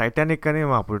టైటానిక్ అని,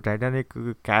 అప్పుడు టైటానిక్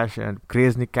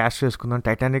క్రేజ్ని క్యాష్ చేసుకుందాం.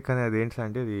 టైటానిక్ అనేది ఏంటి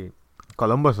అంటే అది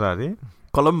కొలంబస్, అది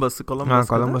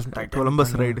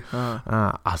కొలంబస్ రైడ్.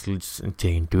 అసలు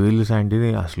జైంట్ వీల్స్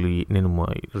అంటే అసలు నేను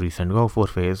రీసెంట్గా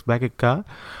 4-5 years బ్యాక్ ఎక్కా.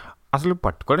 అసలు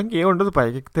పట్టుకోవడానికి ఏమి ఉండదు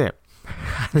పైకి ఎక్కితే.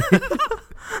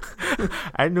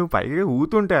 అండ్ నువ్వు పైగా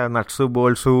ఊతుంటాయి నట్స్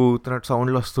బోల్ట్స్ ఊతున్నట్టు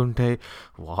సౌండ్లు వస్తుంటాయి.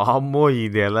 వామ్మో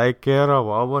ఇది ఎలా ఎక్కారా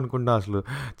బాబు అనుకుంటా. అసలు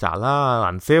చాలా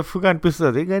అన్సేఫ్గా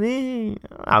అనిపిస్తుంది కానీ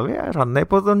అవే రన్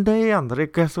అయిపోతుంటాయి, అందరూ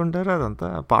ఎక్కేస్తుంటారు. అదంతా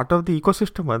part of the eco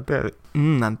system అంతే. అది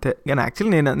అంతే. కానీ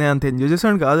యాక్చువల్లీ నేను అంత ఎంజాయ్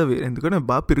చేసాను కాదు అవి, ఎందుకంటే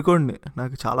బాగా పిరుకోండి.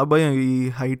 నాకు చాలా భయం ఈ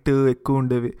హైట్ ఎక్కువ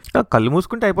ఉండేవి. కళ్ళు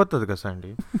మూసుకుంటే అయిపోతుంది కదా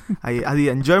అండి. అది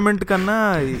ఎంజాయ్మెంట్ కన్నా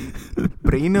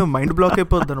బ్రెయిన్ మైండ్ బ్లాక్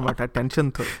అయిపోద్ది అనమాట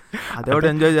టెన్షన్తో. అదేవాడు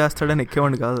ఎంజాయ్ చేస్తాడని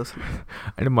ఎక్కేవాడిని కాదు అసలు.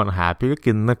 అంటే మనం హ్యాపీగా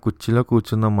కింద కుర్చీలో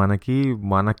కూర్చున్నాం, మనకి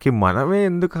మనమే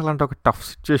ఎందుకు అలాంటి ఒక టఫ్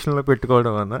సిచ్యువేషన్లో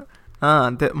పెట్టుకోవడం అన్న.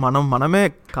 అంతే. మనమే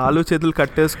కాలు చేతులు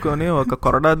కట్టేసుకొని ఒక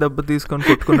కొరడా దెబ్బ తీసుకొని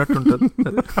కొట్టుకున్నట్టు ఉంటుంది.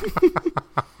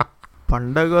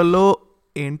 పండగలో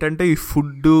ఏంటంటే ఈ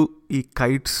ఫుడ్డు, ఈ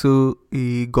కైట్స్, ఈ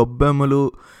గొబ్బెమ్మలు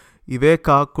ఇవే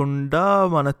కాకుండా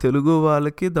మన తెలుగు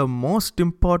వాళ్ళకి ద మోస్ట్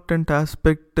ఇంపార్టెంట్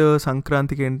ఆస్పెక్ట్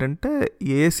సంక్రాంతికి ఏంటంటే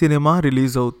ఏ సినిమా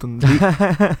రిలీజ్ అవుతుంది.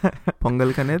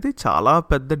 పొంగల్కి అనేది చాలా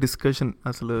పెద్ద డిస్కషన్,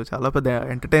 అసలు చాలా పెద్ద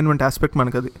ఎంటర్టైన్మెంట్ ఆస్పెక్ట్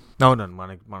మనకి అది. అవునండి.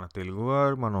 మన తెలుగు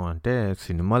వారు మనం అంటే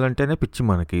సినిమాలు అంటేనే పిచ్చి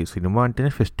మనకి, సినిమా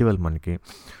అంటేనే ఫెస్టివల్ మనకి.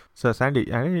 So Sandy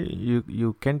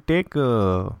you can take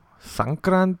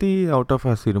Sankranti out of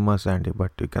ఆ సినిమాస్ అండి,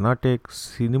 but you cannot take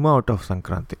cinema out of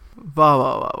Sankranti. Wow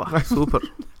super.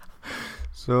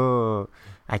 So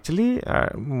actually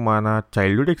మన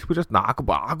చైల్డ్హుడ్ ఎక్స్పీరియన్స్ నాకు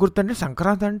బాగా గుర్తంటే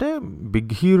సంక్రాంతి అంటే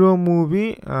బిగ్ హీరో మూవీ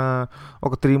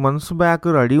ఒక 3 months బ్యాక్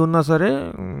రెడీ ఉన్నా సరే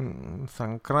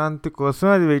సంక్రాంతి కోసం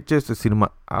అది వెయిట్ చేస్తే సినిమా.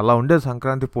 అలా ఉండేది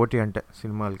సంక్రాంతి పోటీ అంటే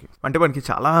సినిమాలకి. అంటే మనకి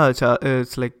చాలా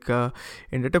ఇట్స్ లైక్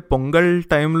ఏంటంటే పొంగల్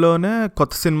టైంలోనే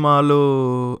కొత్త సినిమాలు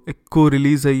ఎక్కువ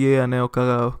రిలీజ్ అయ్యే అనే ఒక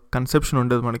కన్సెప్షన్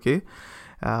ఉండేది మనకి.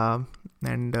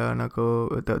 అండ్ నాకు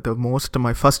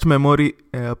మై ఫస్ట్ మెమొరీ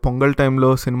పొంగల్ టైంలో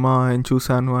సినిమా ఏం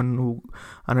చూశాను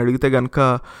అని అడిగితే కనుక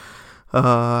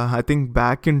ఐ థింక్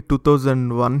బ్యాక్ ఇన్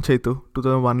 2001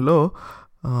 2001లో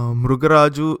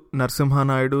మృగరాజు,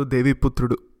 నరసింహానాయుడు,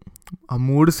 దేవిపుత్రుడు ఆ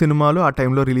 3 సినిమాలు ఆ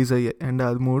టైంలో రిలీజ్ అయ్యాయి. అండ్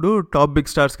అది 3 టాప్ బిగ్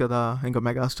స్టార్స్ కదా, ఇంకా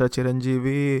మెగాస్టార్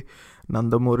చిరంజీవి,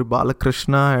 నందమూరి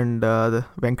బాలకృష్ణ అండ్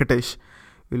వెంకటేష్,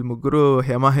 వీళ్ళు ముగ్గురు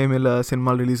హేమాహేమిల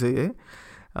సినిమాలు రిలీజ్ అయ్యాయి.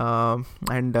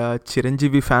 And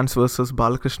Chiranjeevi fans versus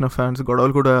Balakrishna fans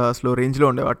గొడవలు కూడా అసలు రేంజ్లో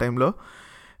ఉండేవి ఆ టైంలో.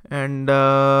 అండ్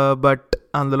బట్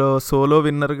అందులో సోలో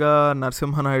విన్నర్గా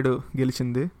నరసింహనాయుడు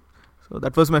గెలిచింది. So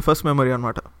that was my first memory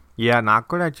అనమాట. యా, నాకు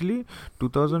కూడా యాక్చువల్లీ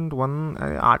 2001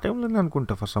 ఆ టైంలోనే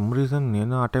అనుకుంటా. ఫర్ సమ్ రీజన్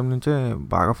నేను ఆ టైం నుంచే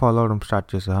బాగా ఫాలో అవడం స్టార్ట్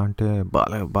చేశా. అంటే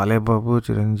బాలయ్య బాబు,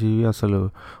 చిరంజీవి అసలు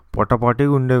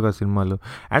పొట్టపాటిగా ఉండేవి కదా సినిమాలు.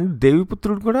 అండ్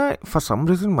దేవిపుత్రుడు కూడా ఫర్ సమ్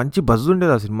రీజన్ మంచి బజ్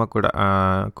ఉండేది ఆ సినిమా కూడా.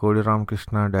 కోడి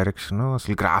రామకృష్ణ డైరెక్షన్,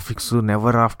 అసలు graphics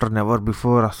never after never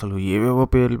before, అసలు ఏవేవో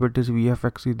పేర్లు పెట్టేసి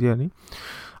విఎఫ్ఎక్స్ ఇది అని.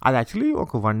 అది యాక్చువల్లీ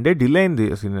ఒక 1 day డిలే అయింది.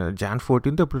 Jan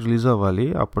 14th ఎప్పుడు రిలీజ్ అవ్వాలి,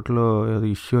 అప్పట్లో ఏదో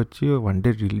ఇష్యూ వచ్చి 1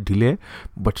 day డిలే.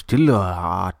 బట్ స్టిల్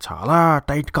చాలా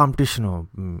టైట్ కాంపిటీషను.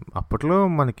 అప్పట్లో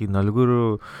మనకి 4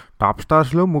 టాప్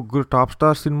స్టార్స్లో 3 టాప్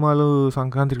స్టార్ సినిమాలు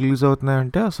సంక్రాంతికి రిలీజ్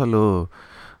అవుతున్నాయంటే అసలు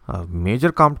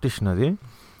మేజర్ కాంపిటీషన్ అది.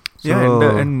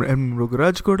 అండ్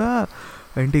మృగరాజ్ కూడా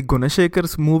ఏంటి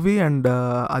గుణశేఖర్స్ మూవీ. అండ్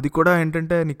అది కూడా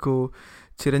ఏంటంటే నీకు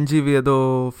చిరంజీవి ఏదో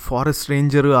ఫారెస్ట్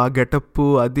రేంజర్ ఆ గెటప్,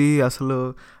 అది అసలు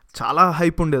చాలా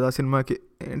హైప్ ఉండేది ఆ సినిమాకి.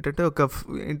 ఏంటంటే ఒక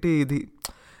ఇది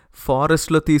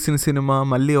ఫారెస్ట్లో తీసిన సినిమా,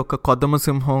 మళ్ళీ ఒక కొదమ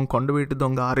సింహం, కొండవీటి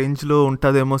దొంగ ఆ రేంజ్లో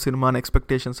ఉంటుందేమో సినిమా అని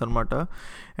ఎక్స్పెక్టేషన్స్ అనమాట.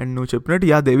 అండ్ నువ్వు చెప్పినట్టు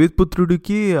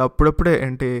దేవిపుత్రుడికి అప్పుడప్పుడే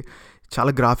ఏంటి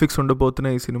చాలా గ్రాఫిక్స్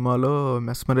ఉండబోతున్నాయి ఈ సినిమాలో,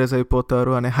 మెస్మరైజ్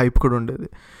అయిపోతారు అనే హైప్ కూడా ఉండేది.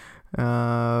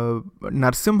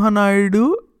 నరసింహనాయుడు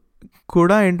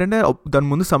కూడా ఏంటంటే దాని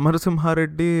ముందు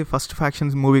సమరసింహారెడ్డి ఫస్ట్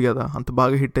ఫ్యాక్షన్స్ మూవీ కదా, అంత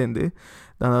బాగా హిట్ అయింది.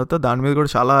 దాని తర్వాత దాని మీద కూడా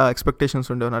చాలా ఎక్స్పెక్టేషన్స్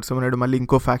ఉండేవి. నరసింహనాయుడు మళ్ళీ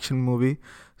ఇంకో ఫ్యాక్షన్ మూవీ,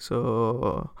 సో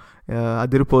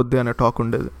అదిరిపోద్ది అనే టాక్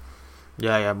ఉండేది.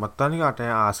 మొత్తానికి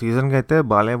ఆ సీజన్కి అయితే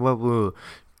Balayya Babu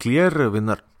clear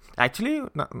winner. Actually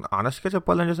ఆనెస్ట్గా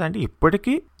చెప్పాలని అంటే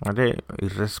ఇప్పటికీ అంటే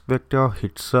irrespective of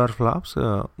hits or flops,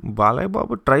 Balayya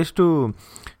Babu tries to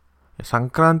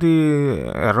Sankranti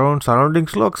around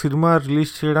సరౌండింగ్స్లో ఒక సినిమా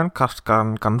రిలీజ్ చేయడానికి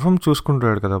కన్ఫర్మ్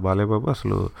చూసుకుంటాడు కదా బాలయ్య బాబు.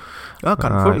 అసలు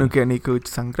కన్ఫర్మ్ నీకు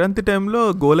సంక్రాంతి టైంలో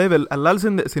గోలై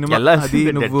వెళ్ళాల్సిందే సినిమా. అది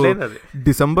నువ్వు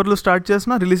డిసెంబర్లో స్టార్ట్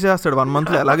చేసినా రిలీజ్ చేస్తాడు 1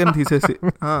 monthలో ఎలాగైనా తీసేసి.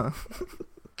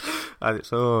 అది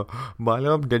సో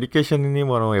బాలయ్య బాబు డెడికేషన్ని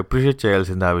మనం అప్రిషియేట్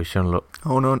చేయాల్సిందే ఆ విషయంలో.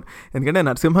 అవునవును, ఎందుకంటే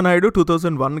నరసింహనాయుడు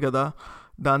 2001 కదా,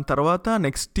 దాని తర్వాత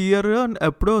నెక్స్ట్ ఇయర్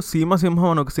ఎప్పుడో సీమసింహం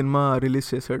అని ఒక సినిమా రిలీజ్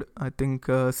చేశాడు. ఐ థింక్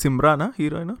సిమ్రానా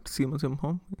హీరోయిన్,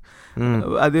 సీమసింహం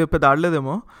అది పెద్ద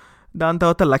ఆడలేదేమో. దాని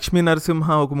తర్వాత లక్ష్మీ నరసింహ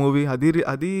ఒక మూవీ,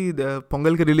 అది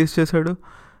పొంగల్కి రిలీజ్ చేశాడు.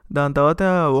 దాని తర్వాత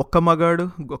ఒక్క మగాడు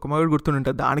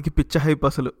గుర్తుంటే దానికి పిచ్చ హైప్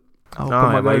అసలు.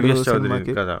 వైవిఎస్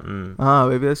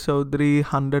చౌదరి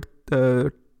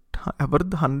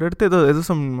 100th ఏదో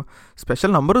సమ్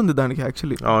స్పెషల్ నంబర్ ఉంది దానికి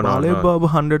actually. Balayya Babu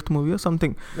 100th movie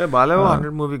something. Balayya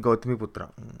 100 movie Gautamiputra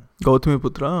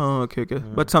okay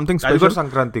but something special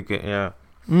సంక్రాంతికి.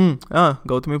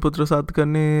 గౌతమిపుత్ర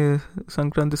సాత్కర్ని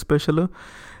సంక్రాంతి స్పెషల్.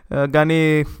 కానీ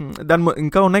దాని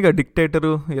ఇంకా ఉన్నాయి కదా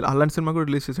డిక్టేటరు, అలాంటి సినిమా కూడా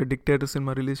రిలీజ్ చేశాడు. డిక్టేటర్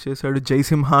సినిమా రిలీజ్ చేశాడు.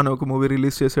 జైసింహ అని ఒక మూవీ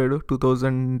రిలీజ్ చేశాడు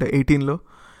 2018లో.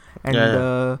 అండ్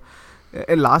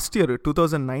లాస్ట్ ఇయర్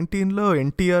 2019లో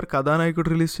ఎన్టీఆర్ కథానాయకుడు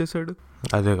రిలీజ్ చేశాడు.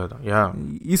 అదే కదా.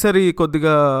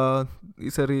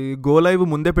 ఈసారి గో లైవ్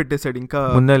ముందే పెట్టేశాడు, ఇంకా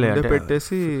ముందే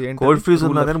పెట్టేసి కోల్డ్ ఫ్రీజ్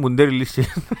ఉన్నదని ముందే రిలీజ్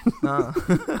చేశాడు.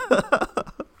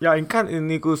 ఇంకా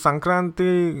నీకు సంక్రాంతి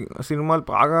సినిమాలు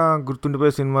బాగా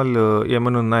గుర్తుండిపోయే సినిమాలు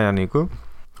ఏమైనా ఉన్నాయా నీకు?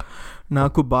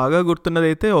 నాకు బాగా గుర్తున్నది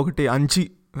అయితే ఒకటి అంజీ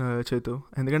చేతు.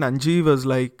 ఎందుకంటే Anji was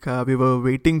like we were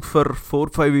waiting for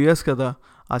 4-5 years కదా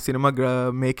ఆ సినిమా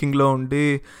మేకింగ్లో ఉండి.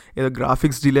 ఏదో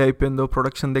గ్రాఫిక్స్ డిలే అయిపోయిందో,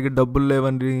 ప్రొడక్షన్ దగ్గర డబ్బులు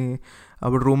లేవని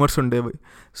అప్పుడు రూమర్స్ ఉండేవి.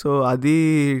 సో అది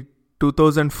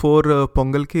 2004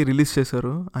 పొంగల్కి రిలీజ్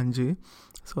చేశారు అంజీ.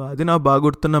 సో అది నాకు బాగా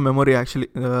గుర్తున్న మెమొరీ యాక్చువల్లీ.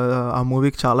 ఆ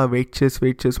మూవీకి చాలా వెయిట్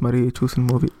చేసి మరి చూసిన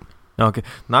మూవీ. ఓకే,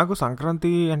 నాకు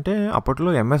సంక్రాంతి అంటే అప్పట్లో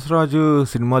ఎంఎస్ రాజు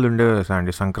సినిమాలు ఉండేవి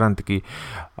అండి సంక్రాంతికి.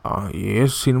 ఏ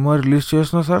సినిమా రిలీజ్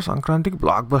చేసినా సార్ సంక్రాంతికి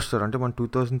బ్లాక్ బస్టర్. అంటే మన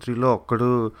 2003లో ఒక్కడు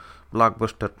బ్లాక్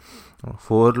బస్టర్,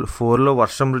 4లో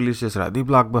వర్షం రిలీజ్ చేశారు, అది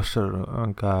బ్లాక్ బస్టర్.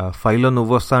 ఇంకా 5లో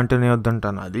నువ్వు వస్తా అంటే నేను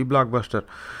వద్దంటాను, అది బ్లాక్ బస్టర్.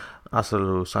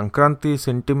 అసలు సంక్రాంతి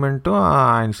సెంటిమెంట్,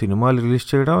 ఆయన సినిమాలు రిలీజ్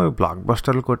చేయడం, బ్లాక్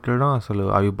బస్టర్లు కొట్టడం, అసలు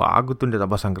అవి బాగా గుర్తుండేది.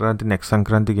 అబ్బా సంక్రాంతి నెక్స్ట్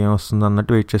సంక్రాంతికి ఏం వస్తుంది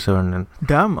అన్నట్టు వెయిట్ చేసేవాడిని నేను.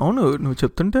 డామ్ అవును, నువ్వు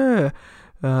చెప్తుంటే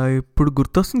ఇప్పుడు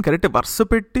గుర్తొస్తుంది కరెక్ట్. వరుస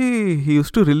పెట్టి he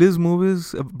use to release movies,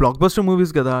 block buster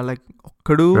movies కదా. లైక్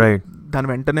ఒక్కడు, దాని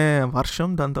వెంటనే వర్షం,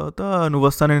 దాని తర్వాత నువ్వు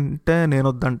వస్తానంటే నేను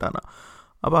వద్దంటానా.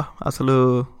 అబ్బా అసలు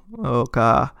ఒక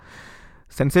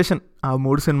సెన్సేషన్ ఆ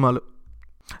 3 సినిమాలు.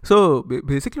 సో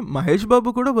బేసిక్లీ మహేష్ బాబు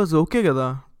కూడా వాజ్ ఓకే కదా,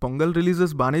 పొంగల్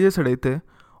రిలీజెస్ బాగానే చేశాడు. అయితే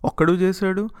ఒక్కడు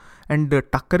చేశాడు. అండ్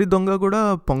టక్కరి దొంగ కూడా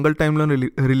పొంగల్ టైంలోనే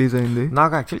రిలీజ్ అయింది.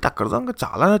 నాకు యాక్చువల్లీ టక్కరి దొంగ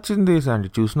చాలా నచ్చింది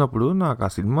అండి చూసినప్పుడు. నాకు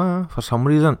ఆ సినిమా ఫర్ సమ్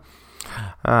రీజన్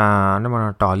అంటే మన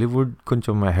టాలీవుడ్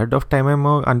కొంచెం అహెడ్ ఆఫ్ టైం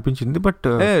ఏమో అనిపించింది. But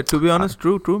to be honest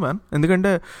true man.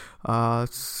 ఎందుకంటే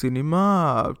సినిమా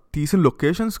తీసిన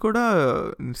లొకేషన్స్ కూడా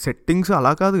సెట్టింగ్స్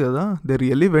అలా కాదు కదా. They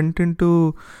really went in to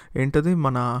ఏంటది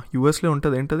మన యూఎస్లో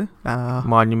ఉంటుంది ఏంటది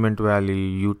మాన్యుమెంట్ వ్యాలీ,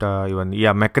 యూటా, ఇవన్నీ.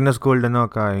 మెకనస్ గోల్డ్ అని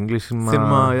ఒక ఇంగ్లీష్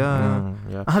సినిమా.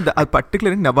 అది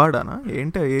పర్టికులర్ నెవాడానా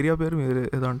ఏంటి ఏరియా పేరు మీరు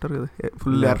ఏదో అంటారు కదా,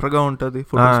 ఫుల్ ఎర్రగా ఉంటుంది.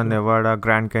 Nevada,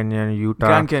 grand canyon, Utah,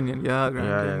 grand canyon.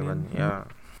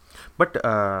 But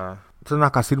so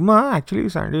నాకు ఆ సినిమా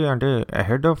యాక్చువల్లీ సండే అంటే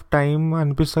అహెడ్ ఆఫ్ టైం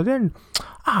అనిపిస్తుంది. అండ్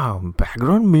ఆ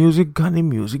బ్యాక్గ్రౌండ్ మ్యూజిక్ కానీ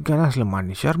అసలు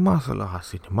మణి శర్మ అసలు ఆ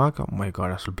సినిమాకి మై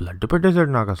గాడ్ అసలు బ్లడ్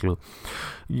పెట్టేశాడు నాకు. అసలు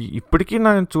ఇప్పటికీ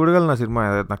నేను చూడగలను ఆ సినిమా,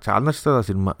 నాకు చాలా నచ్చుతుంది ఆ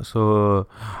సినిమా. సో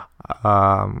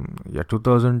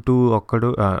 2002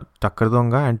 ఒక్కడు టక్కరి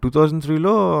దొంగ, and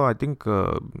 2003లో I think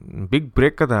big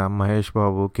break కదా మహేష్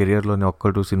బాబు కెరియర్లోనే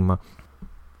ఒక్కడు సినిమా.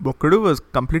 ఒక్కడు was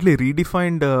completely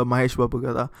redefined Mahesh Babu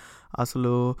కదా.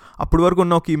 అసలు అప్పటి వరకు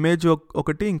ఉన్న ఒక ఇమేజ్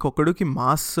ఒకటి, ఇంకొకడికి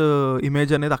మాస్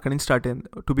ఇమేజ్ అనేది అక్కడి నుంచి స్టార్ట్ అయింది.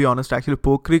 To be honest actually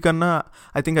Pokiri కన్నా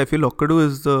ఐ ఫీల్ ఒక్కడు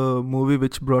is the movie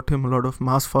which brought him lot of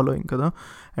mass following కదా.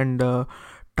 అండ్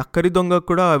టక్కరి దొంగ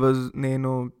కూడా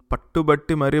నేను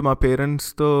పట్టుబట్టి మరి మా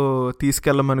పేరెంట్స్తో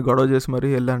తీసుకెళ్ళమని గొడవ చేసి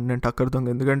మరీ వెళ్ళాను నేను టక్కరి దొంగ.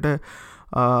 ఎందుకంటే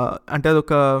అంటే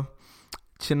అదొక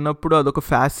చిన్నప్పుడు అదొక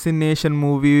ఫ్యాసినేషన్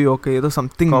మూవీ, ఒక ఏదో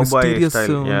సంథింగ్ మిస్టీరియస్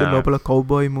ఉంది లోపల,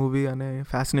 కౌబాయ్ మూవీ అనే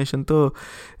ఫ్యాసినేషన్తో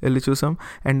వెళ్ళి చూసాం.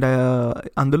 అండ్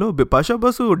అందులో బిపాషా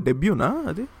బాసు డెబ్యూనా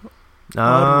అది?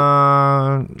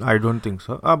 I don't think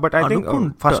so, but I think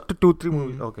first 2-3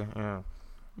 movies. Okay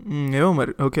ఏమో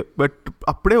మరి. ఓకే, బట్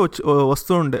అప్పుడే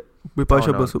వస్తూ ఉండే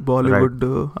బిపాషా బాసు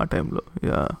బాలీవుడ్ ఆ టైంలో.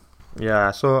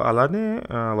 సో అలానే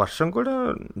వర్షం కూడా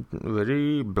వెరీ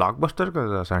బ్లాక్ బస్టర్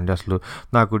కదా సండే. అసలు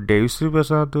నాకు Devi Sri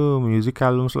Prasad music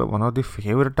ఆల్బమ్స్లో one of the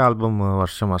favourite album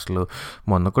వర్షం. అసలు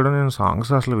మొన్న కూడా నేను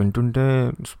సాంగ్స్ అసలు వింటుంటే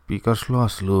స్పీకర్స్లో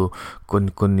అసలు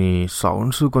కొన్ని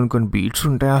సౌండ్స్, కొన్ని బీట్స్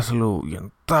ఉంటాయి. అసలు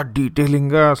ఎంత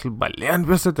డీటెయిలింగ్గా అసలు భలే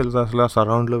అనిపిస్తుంది తెలుసా అసలు ఆ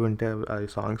సరౌండ్లో వింటే ఆ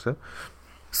సాంగ్స్.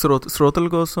 శ్రోతల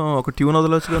కోసం ఒక ట్యూన్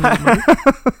వదలొచ్చు.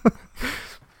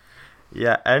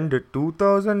 అండ్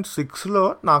 2006లో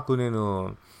నాకు నేను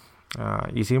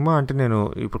ఈ సినిమా అంటే నేను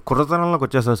ఇప్పుడు కుర్రతనంలోకి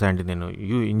వచ్చేస్తా అండి. నేను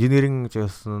ఇంజనీరింగ్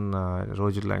చేస్తున్న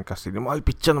రోజుల్లో ఇంకా సినిమాలు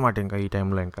పిచ్చి అనమాట ఇంకా ఈ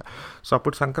టైంలో. ఇంకా సో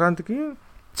అప్పుడు సంక్రాంతికి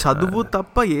చదువు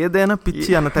తప్ప ఏదైనా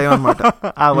పిచ్చి అన్న టైం అనమాట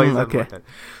ఆ వయసు.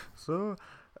 సో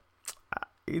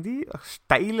ఇది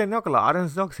స్టైల్ అని ఒక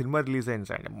లారెన్స్లో ఒక సినిమా రిలీజ్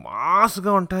అయింది అండి.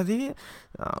 మాస్గా ఉంటుంది,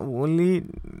 ఓన్లీ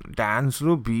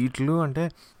డ్యాన్స్లు, బీట్లు, అంటే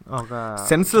ఒక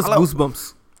సెన్స్లెస్ గూస్ బంప్స్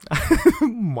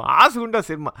మాస్గా ఉంటుంది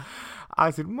సినిమా. ఆ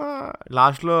సినిమా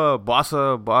లాస్ట్లో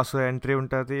బాస్ ఎంట్రీ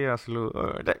ఉంటుంది. అసలు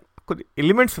అంటే కొన్ని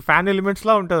ఎలిమెంట్స్, ఫ్యాన్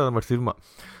ఎలిమెంట్స్లా ఉంటుంది అన్నమాట సినిమా.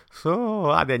 సో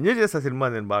అది ఎంజాయ్ చేస్తా సినిమా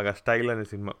నేను బాగా, స్టైల్ అనే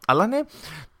సినిమా. అలానే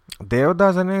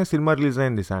దేవదాస్ అనే సినిమా రిలీజ్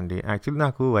అయింది సండి. యాక్చువల్లీ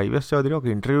నాకు వైవిఎస్ చౌదరి ఒక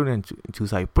ఇంటర్వ్యూ నేను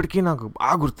చూసాను, ఇప్పటికీ నాకు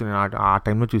బాగా గుర్తు. నేను ఆ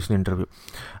టైంలో చూసిన ఇంటర్వ్యూ.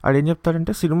 అది ఏం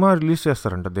చెప్తారంటే సినిమా రిలీజ్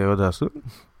చేస్తారంట దేవదాసు.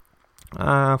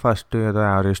 ఫస్ట్ ఏదో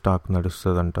average stock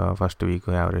నడుస్తుందంట, first week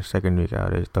average, second week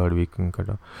average, third week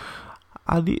ఇంకా.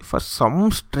 అది ఫర్ సమ్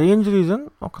స్ట్రేంజ్ రీజన్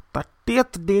ఒక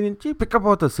 30th డే నుంచి పికప్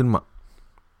అవుతుంది సినిమా.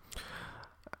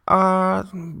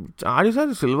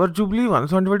 ఆడేసారి సిల్వర్ జూబ్లీ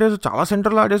 175 days చాలా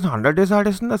సెంటర్లో ఆడేసింది, 100 days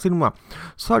ఆడేసింది ఆ సినిమా.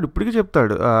 సో అది ఇప్పటికీ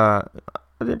చెప్తాడు.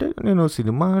 అదేంటే నేను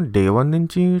సినిమా డే 1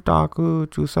 నుంచి టాక్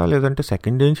చూసా, లేదంటే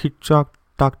సెకండ్ డే నుంచి హిట్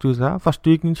టాక్ చూసా, ఫస్ట్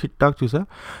వీక్ నుంచి హిట్ టాక్ చూసా.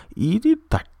 ఇది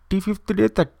 35th day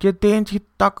 30th day నుంచి హిట్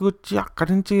టాక్ వచ్చి అక్కడి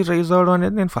నుంచి రైజ్ అవ్వడం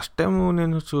అనేది నేను ఫస్ట్ టైం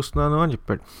నేను చూస్తున్నాను అని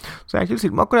చెప్పాడు. సో యాక్చువల్లీ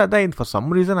సినిమా కూడా అదే అయింది. For some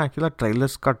reason actually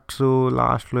trailers cuts,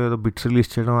 లాస్ట్లో ఏదో బిట్స్ రిలీజ్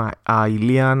చేయడం, ఆ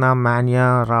ఇలియానా మానియా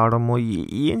రావడము,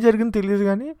 ఏం జరిగిందో తెలియదు.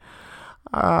 కానీ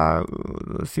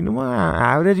సినిమా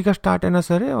యావరేజ్గా స్టార్ట్ అయినా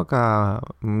సరే ఒక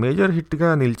మేజర్ హిట్గా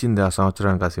నిలిచింది ఆ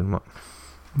సంవత్సరానికి ఆ సినిమా.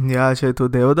 చైతు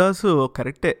దేవదాసు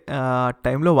కరెక్టే. ఆ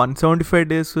టైంలో 175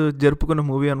 days జరుపుకున్న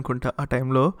మూవీ అనుకుంటా ఆ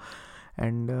టైంలో.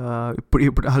 అండ్ ఇప్పుడు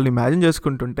వాళ్ళు ఇమాజిన్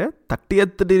చేసుకుంటుంటే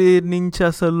 30th day నుంచి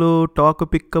అసలు టాక్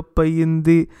పికప్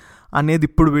అయ్యింది అనేది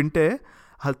ఇప్పుడు వింటే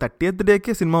అసలు 30th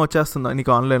dayకే సినిమా వచ్చేస్తుందా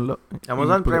నీకు ఆన్లైన్లో,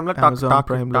 అమెజాన్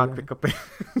ప్రైమ్లో పికప్.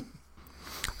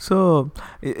 సో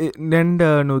అండ్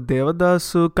నువ్వు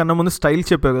దేవదాసు కన్నా ముందు స్టైల్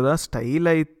చెప్పావు కదా, స్టైల్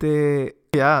అయితే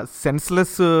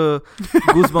సెన్స్లెస్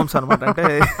గూస్ బంప్స్ అనమాట. అంటే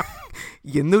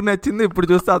ఎందుకు నచ్చింది ఇప్పుడు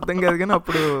చూస్తే అర్థం కాదు, కానీ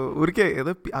అప్పుడు ఊరికే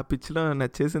ఏదో ఆ పిచ్చిలో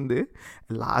నచ్చేసింది.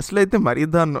 లాస్ట్లో అయితే మరీ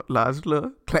దాన్ని, లాస్ట్లో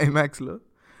క్లైమాక్స్లో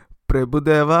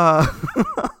ప్రభుదేవ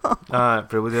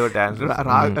డాన్స్,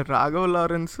 రాఘవ్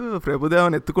లారెన్స్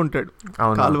ప్రభుదేవని ఎత్తుకుంటాడు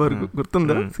కాలు వరకు,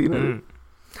 గుర్తుందా సీన్?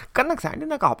 కానీ నాకు శాండీ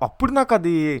నాకు అప్పుడు నాకు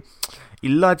అది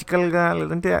ఇల్లాజికల్గా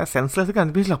లేదంటే సెన్స్లెస్గా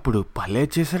అనిపించలేదు. అప్పుడు భలే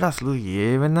చేశాడు అసలు,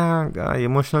 ఏమైనా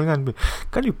ఎమోషనల్గా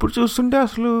కానీ ఇప్పుడు చూస్తుంటే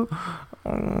అసలు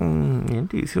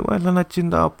ఏంటి ఈ సినిమా ఎలా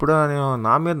నచ్చిందా అప్పుడు అని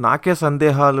నా మీద నాకే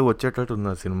సందేహాలు వచ్చేటట్టు ఉంది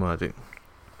ఆ సినిమా. అది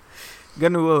ఇక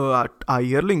నువ్వు ఆ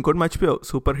ఇయర్లో ఇంకోటి మర్చిపోయావు,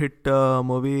 super hit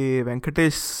movie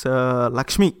Venkatesh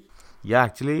Lakshmi.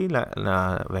 Actually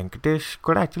Venkatesh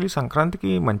కూడా యాక్చువల్లీ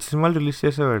సంక్రాంతికి మంచి సినిమాలు రిలీజ్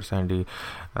చేసేవాడు అండి.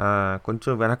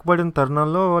 కొంచెం వెనకబడిన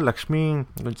తరుణంలో లక్ష్మి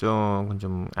కొంచెం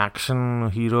కొంచెం యాక్షన్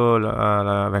హీరో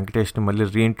వెంకటేష్ని మళ్ళీ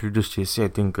రీఇంట్రడ్యూస్ చేసి ఐ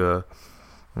థింక్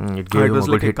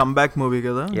కమ్బ్యాక్ మూవీ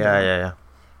కదా. యా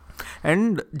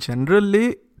అండ్ జనరల్లీ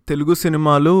తెలుగు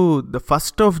సినిమాలు the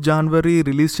 1st of January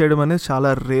release చేయడం అనేది చాలా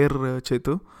రేర్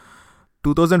చేతు.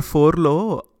 2004లో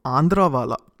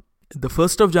Andhrawala the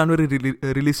 1st of January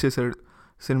release చేశాడు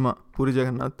cinema Puri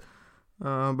Jagannadh.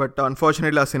 But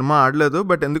unfortunately ఆ సినిమా ఆడలేదు.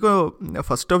 బట్ ఎందుకో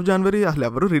 1st of January అసలు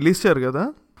ఎవరు రిలీజ్ చేయరు కదా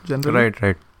జనరల్. రైట్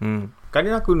కానీ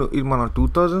నాకు ఇది మన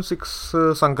 2006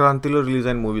 సంక్రాంతిలో రిలీజ్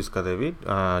అయిన మూవీస్ కదా ఇవి,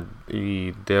 ఈ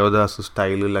దేవదాసు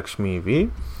స్టైల్ లక్ష్మి ఇవి.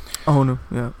 అవును.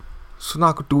 సో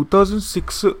నాకు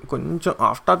 2006 కొంచెం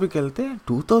ఆఫ్ టాపిక్ వెళ్తే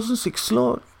 2006లో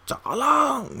చాలా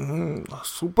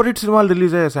సూపర్ హిట్ సినిమాలు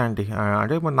రిలీజ్ అయ్యాయి అండి.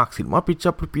 అంటే మరి నాకు సినిమా పిచ్చి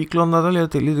అప్పుడు పీక్లో ఉన్నదో లేదో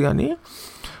తెలియదు కానీ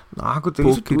నాకు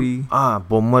తెలుసు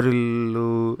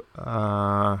బొమ్మరిల్లు,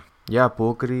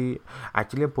 పోకిరి.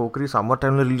 యాక్చువల్లీ పోకిరి సమ్మర్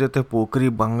టైంలో రిలీజ్ అయితే పోకిరి,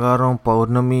 బంగారం,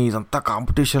 పౌర్ణమి ఇదంతా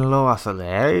కాంపిటీషన్లో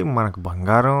అసలే మనకు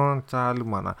బంగారం చాలు,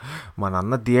 మన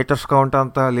అన్న థియేటర్స్ కౌంట్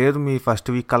అంతా లేదు, మీ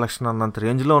ఫస్ట్ వీక్ కలెక్షన్ అన్నంత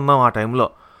రేంజ్లో ఉన్నాం ఆ టైంలో.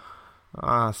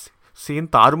 సీన్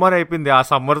తారుమారు అయిపోయింది ఆ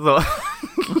సమ్మర్తో.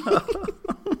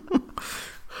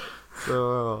 సో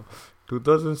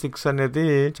 2006 అనేది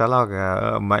చాలా ఒక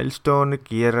మైల్ స్టోన్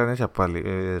ఇయర్ అనే చెప్పాలి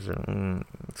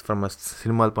ఫ్రమ్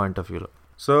సినిమా పాయింట్ ఆఫ్ వ్యూలో.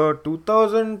 సో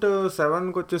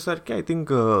 2007కి వచ్చేసరికి ఐ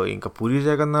థింక్ ఇంకా పూరి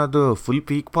జగన్నాథ్ ఫుల్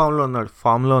పీక్ ఫామ్లో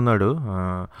ఉన్నాడు.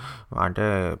 అంటే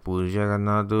పూరి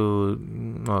జగన్నాథ్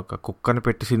ఒక కుక్కని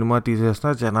పెట్టి సినిమా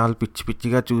తీసేసినా జనాలు పిచ్చి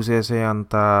పిచ్చిగా చూసేసే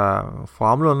అంత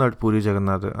ఫామ్లో ఉన్నాడు పూరి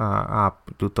జగన్నాథ్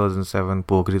 2007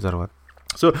 పోకిరి తర్వాత.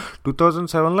 So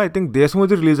 2007లో I think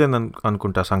Desamuduru release అయింది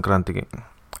అనుకుంటా సంక్రాంతికి.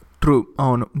 ట్రూ,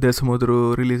 అవును, దేశముద్రు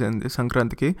రిలీజ్ అయింది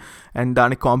సంక్రాంతికి. అండ్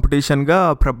దానికి కాంపిటీషన్గా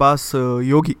ప్రభాస్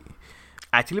యోగి.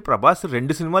 యాక్చువల్లీ ప్రభాస్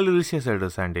 2 సినిమాలు రిలీజ్ చేశాడు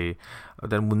అండి.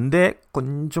 దాని ముందే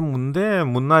కొంచెం ముందే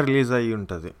మున్నా రిలీజ్ అయ్యి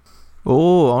ఉంటుంది. ఓ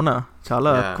అవునా,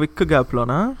 చాలా క్విక్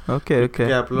గ్యాప్లోనా? ఓకే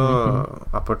గ్యాప్లో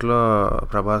అప్పట్లో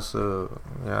ప్రభాస్.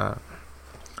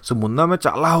 సో ముందమే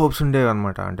చాలా హోప్స్ ఉండేవి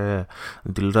అనమాట. అంటే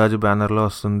దిల్ రాజు బ్యానర్లో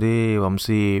వస్తుంది,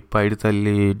 వంశీ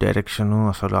పైడితల్లి డైరెక్షను,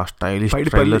 అసలు ఆ స్టైలిష్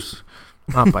ట్రైలర్స్.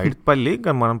 పైడిపల్లి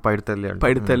కానీ మనం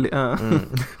పైడితల్లి.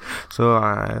 సో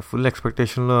ఫుల్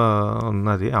ఎక్స్పెక్టేషన్లో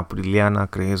ఉన్నది అప్పుడు, ఇలియానా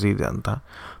క్రేజ్ ఇది అంతా.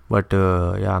 బట్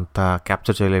అంతా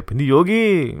క్యాప్చర్ చేయలేకపోయింది. యోగి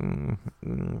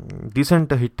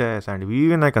డీసెంట్ హిట్ అండి.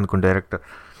 వివి నాయక్ అనుకోండి డైరెక్టర్.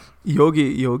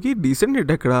 యోగి డీసెంట్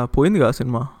హిట్ ఎక్కడ పోయింది కదా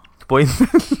సినిమా, పోయింది.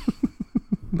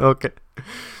 ఓకే,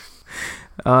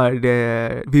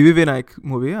 వివి వినాయక్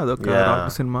మూవీ అదొక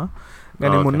సినిమా.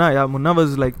 కానీ Munna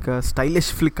was like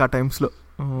stylish flick ఆ టైమ్స్లో.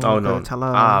 చాలా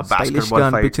స్టైలిష్ గా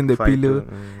అనిపించింది ఎప్పీల్.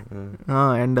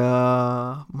 అండ్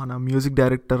మన మ్యూజిక్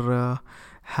డైరెక్టర్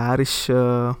హ్యారిస్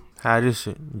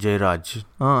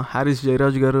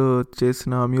జయరాజ్ గారు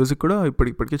చేసిన మ్యూజిక్ కూడా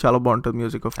ఇప్పటికీ చాలా బాగుంటుంది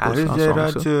మ్యూజిక్. హ్యారిస్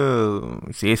జయరాజ్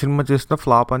ఏ సినిమా చేసినా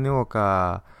ఫ్లాప్ అని ఒక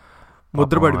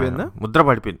ముద్ర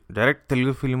పడిపోయింది. డైరెక్ట్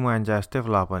తెలుగు ఫిల్మ్ ఆయన చేస్తే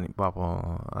ఫ్లాప్ అని పాపం,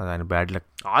 ఆయన బ్యాడ్ లక్.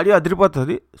 ఆడియో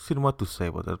అదిరిపోతుంది, సినిమా తుస్సు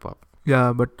అయిపోతుంది పాపం.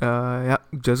 But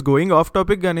just going of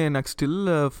topic. కానీ నాకు స్టిల్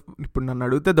ఇప్పుడు నన్ను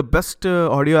అడిగితే ద బెస్ట్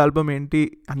ఆడియో ఆల్బమ్ ఏంటి,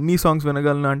 అన్ని సాంగ్స్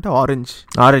వినగలను అంటే orange.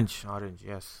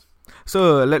 Yes. So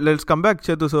let's come back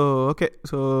చేతు. సో ఓకే,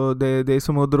 సో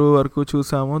దేశముద్రు వరకు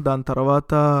చూసాము. దాని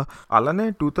తర్వాత అలానే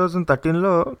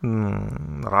 2013లో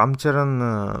రామ్ చరణ్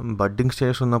బడ్డింగ్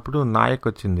స్టేజ్ ఉన్నప్పుడు నాయక్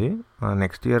వచ్చింది.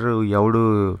 నెక్స్ట్ ఇయర్ ఎవడు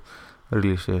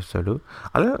రిలీజ్ చేస్తాడు.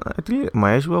 అలా అయితే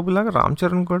మహేష్ బాబు లాగా రామ్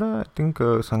చరణ్ కూడా ఐ థింక్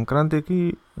సంక్రాంతికి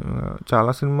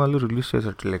చాలా సినిమాలు రిలీజ్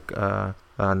చేశాడు. లైక్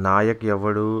నాయక్,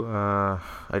 ఎవడు,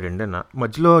 రెండేనా,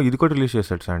 మధ్యలో ఇది కూడా రిలీజ్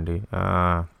చేశాడు అండి.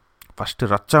 ఫస్ట్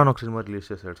రచ్చ అని ఒక సినిమా రిలీజ్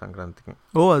చేశాడు సంక్రాంతికి.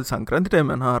 ఓ అది సంక్రాంతి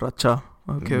టైమేనా రచ్చ?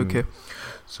 ఓకే.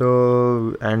 సో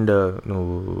అండ్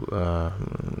నువ్వు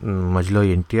మధ్యలో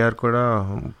ఎన్టీఆర్ కూడా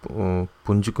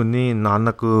పుంజుకుని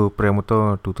నాన్నకు ప్రేమతో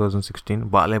 2016,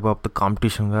 బాలయ్య బాబుతో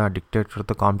కాంపిటీషన్గా,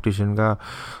 డిక్టేటర్తో కాంపిటీషన్గా,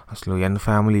 అసలు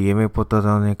ఫ్యామిలీ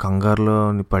ఏమైపోతుందో అని కంగారులో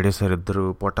పడేశారు ఇద్దరు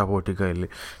పోటాపోటీగా వెళ్ళి.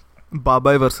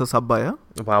 బాబాయ్ వర్సెస్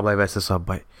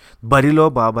అబ్బాయి, బరిలో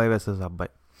బాబాయ్ వర్సెస్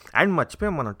అబ్బాయి. అండ్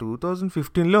మర్చిపోయాం మనం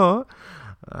 2015లో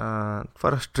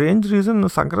ఫర్ స్ట్రేంజ్ రీజన్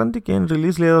సంక్రాంతికి ఏం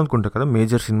రిలీజ్ లేదనుకుంటా కదా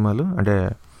మేజర్ సినిమాలు. అంటే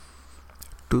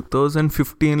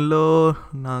 2015లో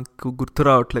నాకు గుర్తు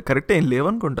రావట్లేదు, కరెక్ట్ ఏం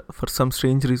లేవనుకుంటా for some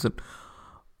strange reason.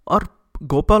 Are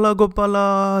Gopala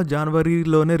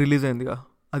జనవరిలోనే release అయిందిగా,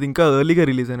 అది ఇంకా ఎర్లీగా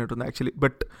రిలీజ్ అయినట్టుంది actually.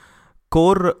 But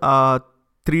core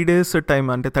 3 days time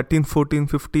అంటే 13, 14,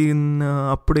 15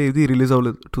 అప్పుడే ఇది రిలీజ్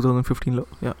అవ్వలేదు 2015లో.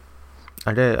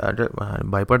 అంటే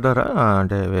భయపడ్డారా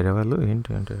అంటే వేరే వాళ్ళు ఏంటి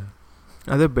అంటే?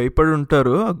 అదే భయపడి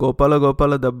ఉంటారు. ఆ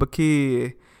గోపాల దెబ్బకి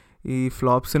ఈ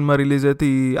ఫ్లాప్ సినిమా రిలీజ్ అయితే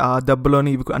ఆ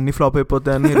దెబ్బలోని ఇవి అన్ని ఫ్లాప్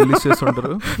అయిపోతాయని రిలీజ్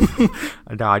చేస్తుంటారు.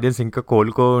 అంటే ఆడియన్స్ ఇంకా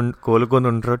కోలుకొని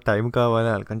ఉంటారు, టైం కావాలి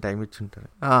వాళ్ళకని టైం ఇచ్చుంటారు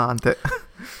అంతే.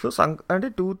 సో అంటే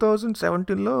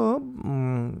 2017లో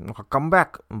ఒక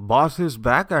comeback, boss is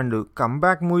back and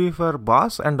comeback movie for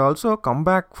boss and also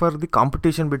comeback for the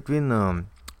competition between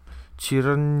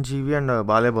Chiranjeevi and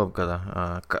Balebabu కదా.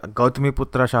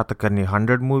 గౌతమిపుత్ర శాతకర్ణి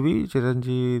 100 మూవీ,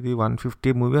 చిరంజీవి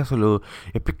 150 మూవీ, అసలు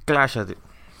ఎపిక్ క్లాష్ అది.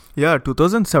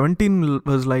 2017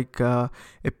 was like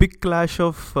epic clash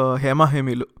of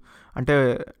హేమీలు. అంటే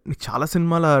చాలా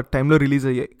సినిమాలు ఆ టైంలో రిలీజ్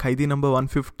అయ్యాయి. ఖైదీ number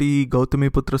 150,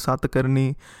 Gautamiputra Satakarni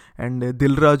and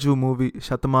Dil Raju movie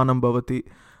Shatamanam Bhavati.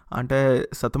 అంటే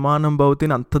శతమానం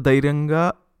భవతిని అంత ధైర్యంగా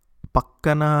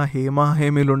పక్కన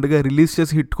హేమీలు ఉండగా రిలీజ్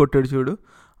చేసి హిట్ కొట్టాడు చూడు,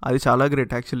 అది చాలా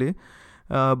గ్రేట్ యాక్చువల్లీ.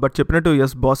 బట్ చెప్పినట్టు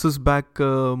yes, bosses back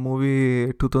movie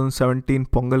 2017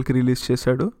 పొంగల్కి release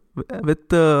చేశాడు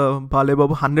with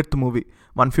Balebabu 100th movie.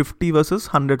 150 versus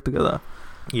 100th కదా.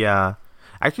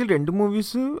 Actually 2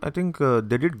 movies I think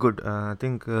they did good. I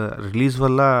think release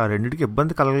వల్ల రెండింటికి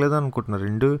ఇబ్బంది కలగలేదు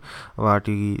అనుకుంటున్నారు.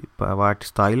 వాటి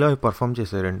స్థాయిలో అవి పర్ఫామ్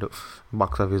చేశాయి 2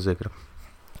 బాక్స్ ఆఫీస్ దగ్గర.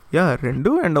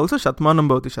 2 and also Shatamanam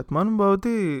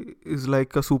Bhavati is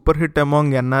like a super hit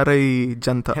among NRI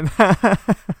Janata.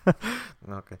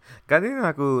 Okay, కానీ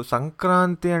నాకు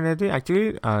సంక్రాంతి అనేది యాక్చువల్లీ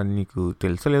నీకు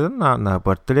తెలుసలేదు, నా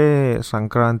బర్త్డే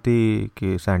సంక్రాంతికి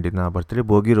శాండీ, నా బర్త్డే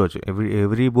భోగి రోజు.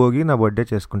 ఎవ్రీ భోగి నా బర్త్డే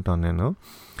చేసుకుంటాను నేను.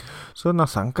 సో నా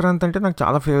సంక్రాంతి అంటే నాకు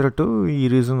చాలా ఫేవరెట్ ఈ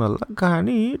రీజన్ వల్ల.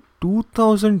 కానీ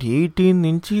 2018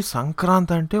 నుంచి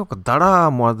సంక్రాంతి అంటే ఒక దడ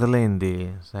మొదలైంది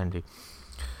శాండీ.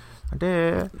 అంటే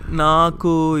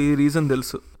నాకు ఈ రీజన్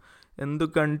తెలుసు,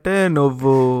 ఎందుకంటే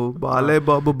నువ్వు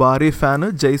బాలేబాబు భారీ ఫ్యాన్.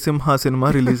 జయసింహ సినిమా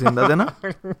రిలీజ్ అయింది, అదేనా?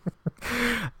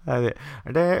 అదే,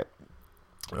 అంటే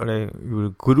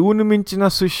గురువుని మించిన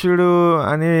శిష్యుడు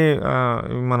అని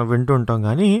మనం వింటూ ఉంటాం,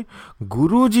 కానీ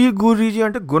గురూజీ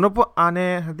అంటే గుణపు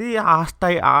అనేది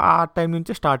ఆ టైం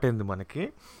నుంచి స్టార్ట్ అయింది మనకి.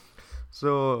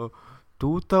 సో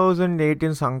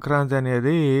 2018 సంక్రాంతి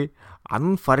అనేది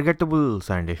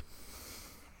అన్ఫర్గెటబుల్స్ అండి.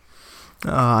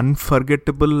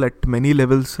 Unforgettable at many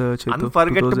levels.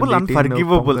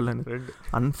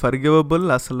 Unforgivable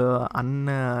అసలు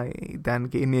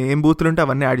దానికి ఏం బూతులు ఉంటే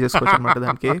అవన్నీ యాడ్ చేసుకోవచ్చు అనమాట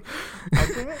దానికి.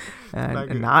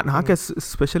 నాకు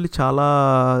ఎస్పెషల్లీ చాలా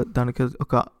దానికి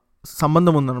ఒక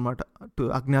సంబంధం ఉందన్నమాట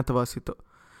అజ్ఞాతవాసితో.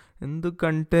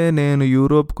 ఎందుకంటే నేను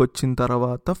యూరోప్కి వచ్చిన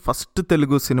తర్వాత ఫస్ట్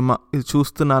తెలుగు సినిమా ఇది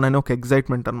చూస్తున్నానని ఒక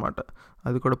ఎగ్జైట్మెంట్ అనమాట.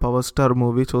 అది కూడా పవర్ స్టార్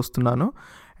మూవీ చూస్తున్నాను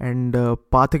అండ్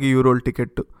 25 యూరోల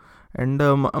టికెట్. అండ్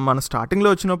మన స్టార్టింగ్లో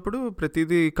వచ్చినప్పుడు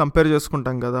ప్రతిదీ కంపేర్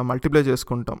చేసుకుంటాం కదా, మల్టిప్లై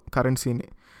చేసుకుంటాం కరెన్సీని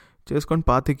చేసుకొని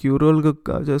 25 యూరోలు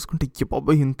చేసుకుంటే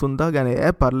బాబా ఇంత ఉందా, కానీ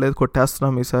పర్లేదు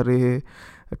కొట్టేస్తున్నాం ఈసారి.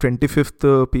 25th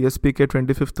PSPK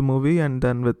 25th movie and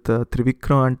then with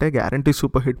Trivikram అంటే గ్యారంటీ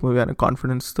సూపర్ హిట్ మూవీ అనే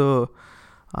కాన్ఫిడెన్స్తో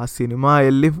ఆ సినిమా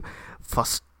వెళ్ళి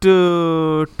ఫస్ట్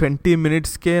 20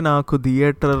 minutesకే నాకు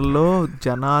థియేటర్లో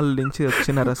జనాల నుంచి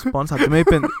వచ్చిన రెస్పాన్స్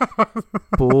అర్థమైపోయింది,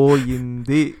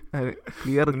 పోయింది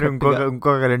క్లియర్.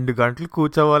 ఇంకొక 2 గంటలు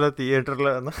కూర్చోవాలా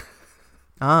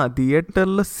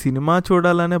థియేటర్లో సినిమా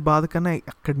చూడాలనే బాధ కన్నా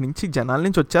అక్కడి నుంచి జనాల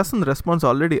నుంచి వచ్చేస్తుంది రెస్పాన్స్.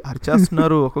 ఆల్రెడీ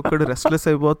అరిచేస్తున్నారు, ఒక్కొక్కడు రెస్ట్లెస్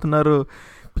అయిపోతున్నారు,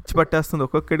 పిచ్చి పట్టేస్తుంది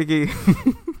ఒక్కొక్కడికి.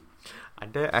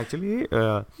 అంటే యాక్చువల్లీ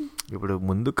ఇప్పుడు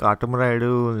ముందు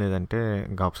కాటమరాయుడు లేదంటే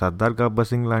సర్దార్ గబ్బర్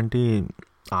సింగ్ లాంటి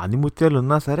ఆనిముత్యాలు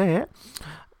ఉన్నా సరే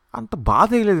అంత బాధ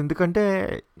వేయలేదు, ఎందుకంటే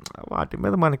వాటి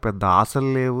మీద మనకి పెద్ద ఆశలు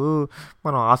లేవు,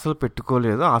 మనం ఆశలు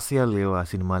పెట్టుకోలేదు, ఆశయాలు లేవు ఆ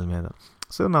సినిమాల మీద.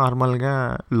 సో నార్మల్గా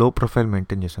లో ప్రొఫైల్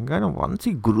మెయింటైన్ చేసాం. కానీ వన్స్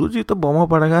ఈ గురూజీతో బొమ్మ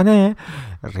పడగానే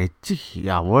రెచ్చి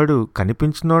ఎవడు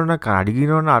కనిపించినోడు, నాకు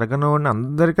అడిగినోడిని అడగనోడిని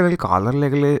అందరికీ కాలర్లు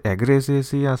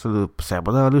ఎగరేసేసి అసలు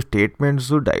శబదాలు,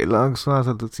 స్టేట్మెంట్స్, డైలాగ్స్,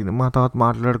 అసలు సినిమా తర్వాత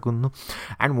మాట్లాడుకుందాం.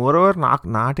 అండ్ మోర్ ఓవర్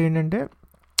నాటేంటంటే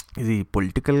ఇది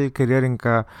పొలిటికల్ కెరియర్,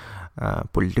 ఇంకా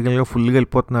పొలిటికల్గా ఫుల్గా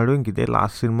వెళ్ళిపోతున్నాడు, ఇంక ఇదే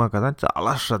లాస్ట్ సినిమా కదా,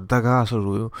 చాలా శ్రద్ధగా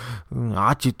అసలు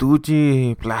ఆచితూచి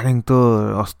ప్లానింగ్తో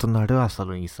వస్తున్నాడు,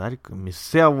 అసలు ఈసారి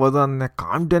మిస్సే అవ్వదు అనే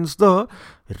కాన్ఫిడెన్స్తో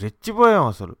రెచ్చిపోయాం.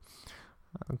 అసలు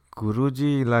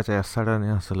గురూజీ ఇలా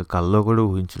చేస్తాడని అసలు కల్లో కూడా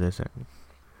ఊహించలేసాడు.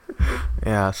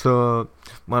 యా సో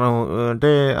మనం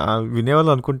అంటే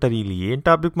వినేవాళ్ళు అనుకుంటారు వీళ్ళు ఏం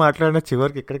టాపిక్ మాట్లాడినా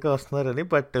చివరికి ఇక్కడికే వస్తున్నారని,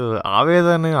 బట్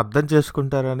ఆవేదన అర్థం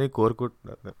చేసుకుంటారని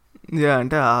కోరుకుంటున్నారు. యా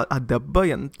అంటే ఆ దెబ్బ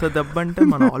ఎంత దెబ్బ అంటే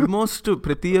మనం ఆల్మోస్ట్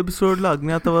ప్రతి ఎపిసోడ్లో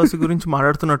అజ్ఞాతవాసి గురించి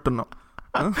మాట్లాడుతున్నట్టున్నాం.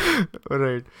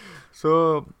 రైట్. సో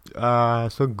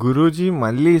సో గురూజీ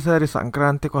మళ్ళీ ఈసారి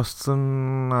సంక్రాంతికి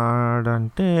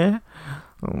వస్తున్నాడంటే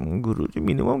గురూజీ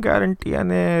మినిమం గ్యారంటీ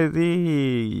అనేది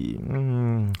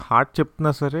హార్ట్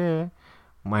చెప్తున్నా సరే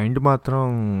మైండ్ మాత్రం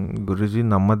గురూజీ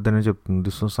నమ్మద్దనే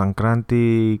చెప్తుంది. సో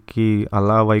సంక్రాంతికి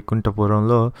అలా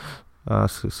వైకుంఠపురంలో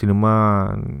సినిమా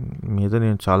మీద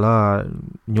నేను చాలా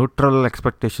న్యూట్రల్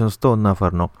ఎక్స్పెక్టేషన్స్తో ఉన్నా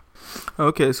for now.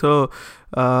 Okay. So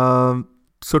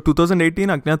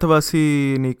 2018 Agnyaathavaasi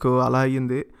నీకు అలా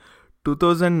అయ్యింది.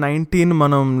 2019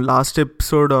 మనం last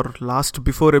episode are last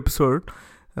before episode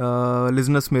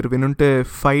listeners మీరు వినుంటే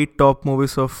 5 టాప్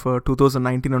మూవీస్ ఆఫ్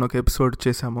 2019 అని ఒక ఎపిసోడ్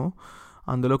చేసాము.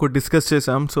 అందులో కూడా డిస్కస్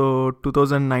చేసాం. సో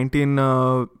 2019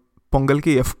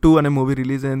 పొంగల్కి F2 అనే మూవీ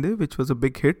రిలీజ్ అయింది, which was a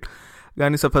big hit.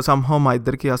 కానీ సంహౌ మా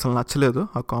ఇద్దరికి అసలు నచ్చలేదు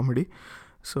ఆ కామెడీ.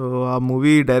 సో ఆ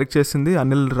మూవీ డైరెక్ట్ చేసింది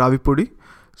అనిల్ రావిపూడి.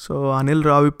 సో అనిల్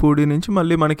రావిపూడి నుంచి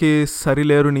మళ్ళీ మనకి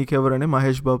సరిలేరు నీకెవరని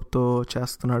మహేష్ బాబుతో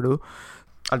చేస్తున్నాడు.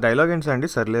 ఆ డైలాగ్ ఏంటి అండి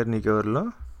సరిలేరు నీకెవరిలో?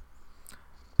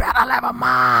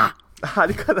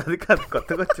 అది కాదు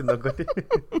కొత్తగా వచ్చింది ఒకటి.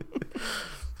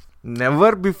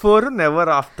 Never before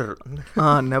never after.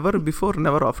 Never before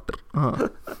never after.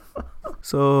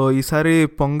 So ఈసారి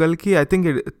పొంగల్కి ఐ థింక్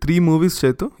 3 మూవీస్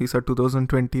చేతు ఈసారి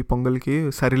 2020 పొంగల్కి.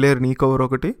 సరిలేరు నీకెవరు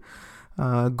ఒకటి,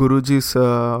 గురూజీస్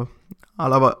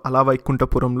అలా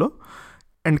వైకుంఠపురంలో,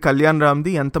 అండ్ కళ్యాణ్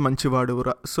రామ్ది ఎంత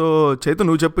మంచివాడురా. సో చేతు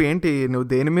నువ్వు చెప్పు, ఏంటి నువ్వు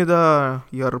దేని మీద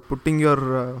your putting your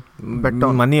bet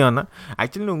money అన్న?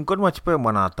 యాక్చువల్లీ నువ్వు ఇంకోటి మర్చిపోయావు,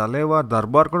 మన తలేవా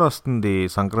దర్బార్ కూడా వస్తుంది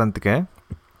సంక్రాంతికే.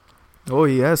 ఓ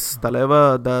ఎస్, తలేవా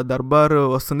దర్బార్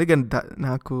వస్తుంది. కానీ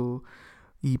నాకు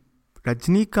ఈ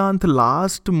రజనీకాంత్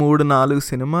లాస్ట్ 3-4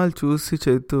 సినిమాలు చూసి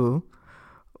చేతు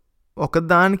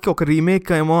ఒకదానికి ఒక రీమేక్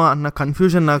ఏమో అన్న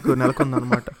కన్ఫ్యూజన్ నాకు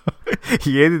నెలకొందనమాట.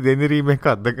 ఏది దేని రీమేక్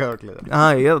అర్థం కావట్లేదు.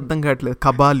 ఏది అర్థం కావట్లేదు.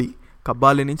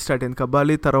 కబాలి నుంచి స్టార్ట్ అయింది.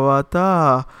 కబాలి తర్వాత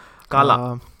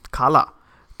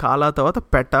కాలా తర్వాత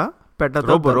పెట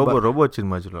రోబో వచ్చింది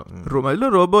మధ్యలో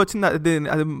రోబో వచ్చింది.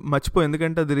 అది మర్చిపోయి,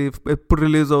 ఎందుకంటే అది ఎప్పుడు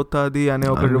రిలీజ్ అవుతుంది అనే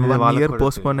ఒక 1 year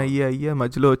పోస్ట్పోన్ అయ్యి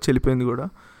మధ్యలో వచ్చి వెళ్ళిపోయింది కూడా.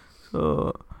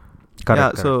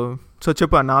 సో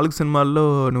చెప్పు, ఆ 4 సినిమాల్లో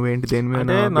నువ్వేంటి దేని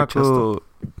మీద? నాకు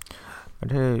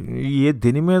అంటే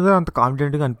దేని మీద అంత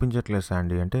కాన్ఫిడెంట్గా అనిపించట్లేదు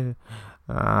అండి. అంటే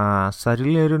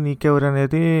సరిలేరు నీకెవరు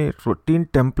అనేది రొటీన్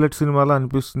టెంప్లెట్ సినిమాలో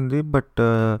అనిపిస్తుంది, బట్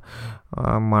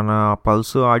మన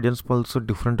ఆడియన్స్ పల్స్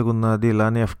డిఫరెంట్గా ఉన్నది.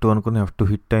 ఇలానే F2 అనుకుని F2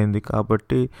 హిట్ అయింది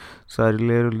కాబట్టి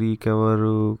సరిలేరు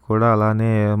నీకెవరు కూడా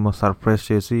అలానే సర్ప్రైజ్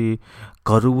చేసి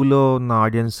కరువులో ఉన్న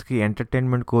ఆడియన్స్కి,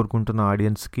 ఎంటర్టైన్మెంట్ కోరుకుంటున్న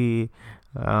ఆడియన్స్కి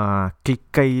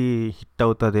క్లిక్ అయ్యి హిట్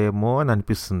అవుతుందేమో అని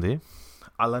అనిపిస్తుంది.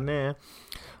 అలానే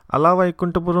అలా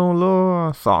వైకుంఠపురంలో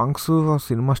సాంగ్స్,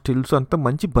 సినిమా స్టిల్స్ అంతా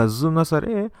మంచి బజ్ ఉన్నా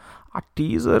సరే ఆ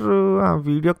టీజర్, ఆ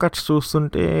వీడియో కట్స్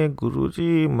చూస్తుంటే గురూజీ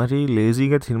మరీ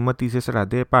లేజీగా సినిమా తీసేశాడు,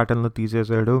 అదే ప్యాటర్న్లో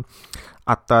తీసేశాడు.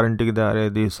 అత్తారింటికి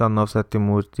దారేది, సన్ ఆఫ్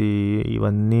సత్యమూర్తి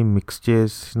ఇవన్నీ మిక్స్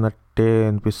చేసినట్టే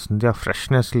అనిపిస్తుంది. ఆ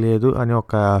ఫ్రెష్నెస్ లేదు అని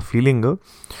ఒక ఫీలింగ్.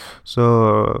 సో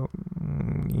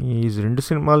ఈ 2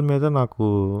 సినిమాల మీద నాకు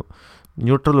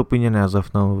neutral opinion as of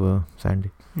now Sandy.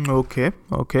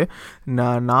 Okay.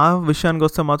 నా విషయానికి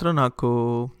వస్తే మాత్రం నాకు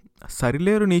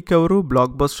సరిలేరు నీకెవరు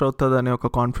బ్లాక్ బస్టర్ అవుతుంది అనే ఒక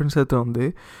కాన్ఫిడెన్స్ అయితే ఉంది.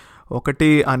 ఒకటి,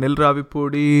 అనిల్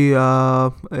రావిపూడి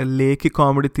లేకి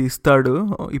కామెడీ తీస్తాడు.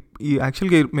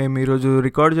 యాక్చువల్గా మేము ఈరోజు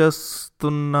రికార్డ్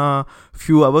చేస్తున్న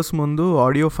ఫ్యూ అవర్స్ ముందు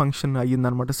ఆడియో ఫంక్షన్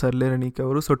అయ్యిందనమాట సరిలేరు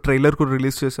నీకెవరు. సో ట్రైలర్ కూడా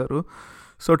రిలీజ్ చేశారు.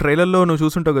 సో ట్రైలర్లో నువ్వు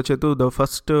చూసుంటావు కదా చేతు, ద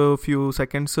ఫస్ట్ ఫ్యూ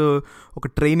సెకండ్స్ ఒక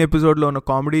ట్రైన్ ఎపిసోడ్లో ఉన్న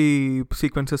కామెడీ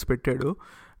సీక్వెన్సెస్ పెట్టాడు.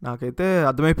 నాకైతే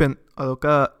అర్థమైపోయింది అదొక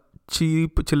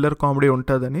చీప్ చిల్లర్ కామెడీ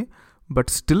ఉంటుందని. బట్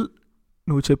స్టిల్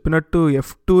నువ్వు చెప్పినట్టు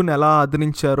F2ని ఎలా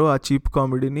ఆదరించారో ఆ చీప్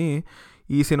కామెడీని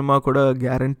ఈ సినిమా కూడా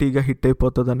గ్యారంటీగా హిట్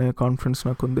అయిపోతుంది అనే కాన్ఫిడెన్స్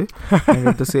నాకు ఉంది. And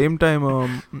at the same time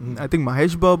I think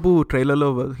Mahesh Babu ట్రైలర్లో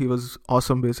he was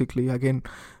awesome. Basically again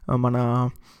మన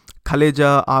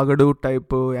కలేజా ఆగడు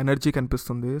టైప్ ఎనర్జీ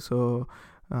కనిపిస్తుంది. సో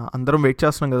అందరం వెయిట్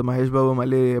చేస్తున్నాం కదా మహేష్ బాబు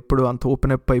మళ్ళీ ఎప్పుడు అంత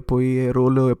ఓపెన్ అప్ అయిపోయి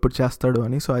రోల్ ఎప్పుడు చేస్తాడు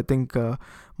అని. So I think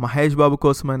Mahesh Babu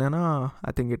కోసమైనా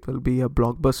I think it will be a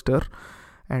block buster.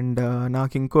 And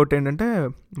నాకు ఇంకోటి ఏంటంటే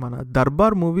మన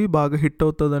దర్బార్ మూవీ బాగా హిట్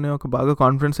అవుతుందనే ఒక బాగా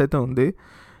కాన్ఫిడెన్స్ అయితే ఉంది.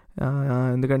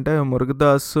 ఎందుకంటే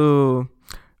మురుగదాస్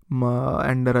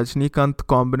అండ్ రజనీకాంత్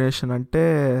కాంబినేషన్ అంటే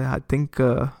I think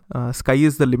sky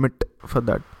is the limit for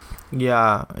that. Yeah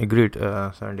agreed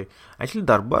అండి. యాక్చువల్లీ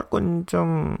దర్బార్ కొంచెం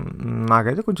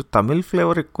నాకైతే కొంచెం తమిళ్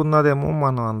ఫ్లేవర్ ఎక్కువ ఉన్నదేమో,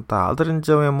 మనం అంత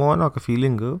ఆదరించమేమో అని ఒక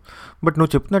ఫీలింగ్. బట్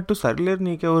నువ్వు చెప్పినట్టు సరిలేరు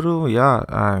నీకెవరు, యా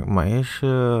మహేష్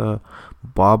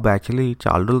బాబు యాక్చువల్లీ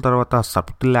చాలా రోజుల తర్వాత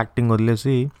సటిల్ యాక్టింగ్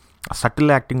వదిలేసి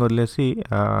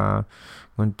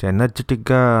కొంచెం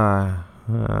ఎనర్జెటిక్గా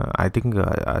ఐ థింక్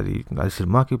అది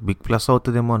సినిమాకి బిగ్ ప్లస్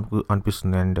అవుతుందేమో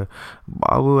అనిపిస్తుంది. అండ్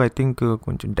బాబు ఐ థింక్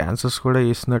కొంచెం డ్యాన్సెస్ కూడా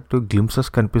వేసినట్టు గ్లిమ్సెస్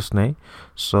కనిపిస్తున్నాయి.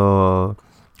 సో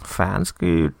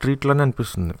ఫ్యాన్స్కి ట్రీట్లోనే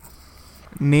అనిపిస్తుంది.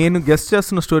 నేను గెస్ట్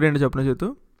చేస్తున్న స్టోరీ ఏంటో చెప్పిన చేతు.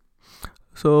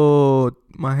 సో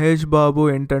మహేష్ బాబు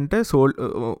ఏంటంటే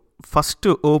first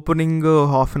opening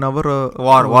half an hour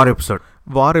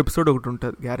war episode ఒకటి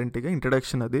ఉంటుంది గ్యారంటీగా,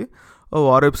 ఇంట్రడక్షన్. అది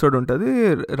వార్ ఎపిసోడ్ ఉంటుంది.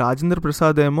 రాజేంద్ర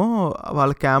ప్రసాద్ ఏమో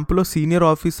వాళ్ళ క్యాంపులో సీనియర్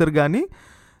ఆఫీసర్ కానీ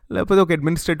లేకపోతే ఒక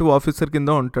అడ్మినిస్ట్రేటివ్ ఆఫీసర్ కింద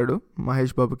ఉంటాడు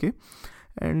మహేష్ బాబుకి.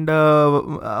 అండ్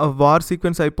వార్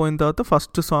సీక్వెన్స్ అయిపోయిన తర్వాత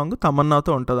ఫస్ట్ సాంగ్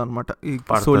తమన్నాతో ఉంటుంది అనమాట. ఈ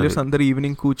సోల్జర్స్ అందరు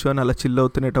ఈవినింగ్ కూర్చొని అలా చిల్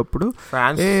అవుతునేటప్పుడు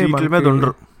ఫ్యాన్స్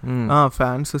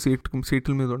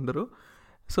సీట్ల మీద ఉండరు.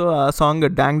 సో ఆ సాంగ్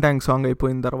డాంగ్ డాంగ్ సాంగ్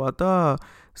అయిపోయిన తర్వాత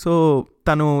సో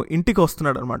తను ఇంటికి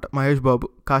వస్తున్నాడు అనమాట మహేష్ బాబు.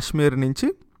 కాశ్మీర్ నుంచి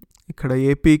ఇక్కడ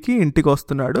ఏపీకి ఇంటికి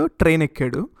వస్తున్నాడు. ట్రైన్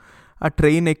ఎక్కాడు. ఆ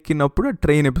ట్రైన్ ఎక్కినప్పుడు ఆ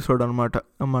ట్రైన్ ఎపిసోడ్ అనమాట.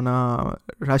 మన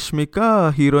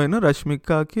హీరోయిన్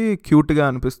రష్మికకి క్యూట్గా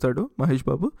అనిపిస్తాడు Mahesh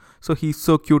Babu. So he's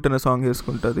so cute అనే సాంగ్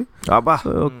వేసుకుంటుంది.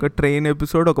 ఒక ట్రైన్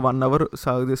ఎపిసోడ్ ఒక 1 hour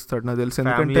సాగదీస్తాడు నాకు తెలిసి.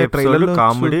 ఎందుకంటే ట్రైలర్లో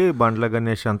కామెడీ బండ్ల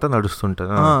గణేష్ అంతా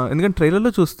నడుస్తుంటుంది. ఎందుకంటే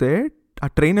ట్రైలర్లో చూస్తే ఆ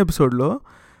ట్రైన్ ఎపిసోడ్లో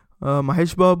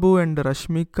Mahesh Babu and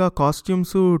Rashmika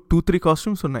costumes 2-3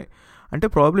 costumes ఉన్నాయి. అంటే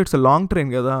ప్రాబ్లీ ఇట్స్ లాంగ్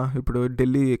ట్రైన్ కదా. ఇప్పుడు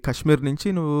ఢిల్లీ కాశ్మీర్ నుంచి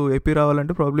నువ్వు ఏపీ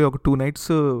రావాలంటే ప్రాబ్లీ ఒక 2 nights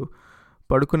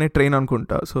పడుకునే ట్రైన్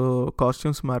అనుకుంటా. సో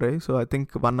కాస్ట్యూమ్స్ మారాయి. సో ఐ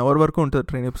థింక్ 1 hour వరకు ఉంటుంది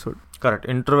train episode. Correct.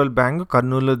 Interval bank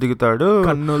కర్నూలులో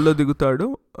దిగుతాడు.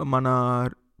 మన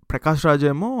ప్రకాష్ రాజ్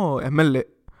ఏమో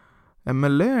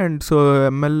ఎమ్మెల్యే అండ్ సో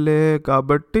ఎమ్మెల్యే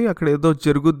కాబట్టి అక్కడ ఏదో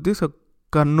జరుగుద్ది. సో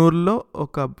కర్నూలులో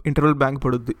ఒక ఇంటర్వెల్ బ్యాంక్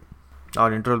పడుద్ది.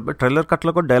 ట్రైలర్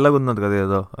కట్లో కూడా డైలాగ్ ఉన్నది కదా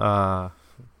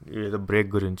ఏదో బ్రేక్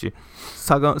గురించి.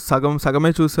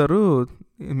 సగమే చూసారు,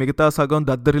 మిగతా సగం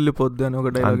దద్దరిల్లిపోద్ది అని ఒక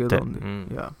డైలాగ్ ఏదో ఉంది.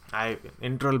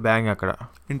 ఇంటర్వెల్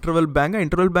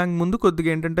బ్యాంక్ ముందు కొద్దిగా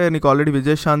ఏంటంటే నీకు already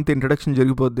Vijayashanti introduction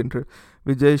జరిగిపోద్ది.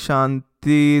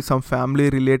 Vijayashanti some family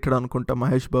related అనుకుంటా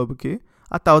మహేష్ బాబుకి.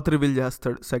 ఆ తర్వాత రివీల్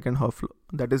చేస్తాడు సెకండ్ హాఫ్లో.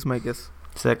 That is my guess.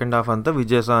 Second half అంతా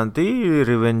విజయశాంతి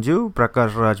రివెంజ్,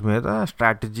 ప్రకాష్ రాజ్ మీద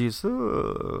స్ట్రాటజీస్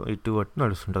ఇటు అటు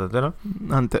నడుస్తుంటుంది అంతేనా?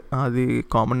 అంతే, అది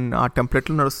కామన్ ఆ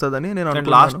టెంప్లెట్లో నడుస్తుందని నేను.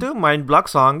 లాస్ట్ మైండ్ బ్లాక్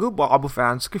సాంగ్ బాబు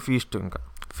ఫ్యాన్స్కి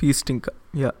ఫీస్ట్ ఇంకా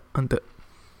యా అంతే.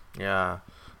 యా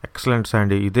ఎక్సలెంట్స్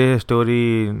అండి. ఇదే స్టోరీ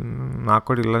నాకు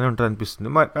కూడా ఇలానే ఉంటుంది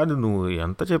అనిపిస్తుంది. మరి కానీ నువ్వు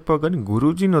ఎంత చెప్పావు కానీ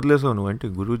గురూజీని వదిలేసావు నువ్వు. అంటే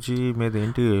గురూజీ మీద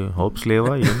ఏంటి హోప్స్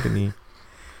లేవా ఏంటి నీ?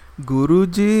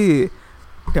 Guruji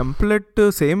template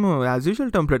same as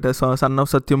usual template. Son of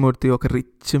Satyamurthy ఒక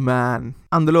రిచ్ మ్యాన్,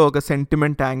 అందులో ఒక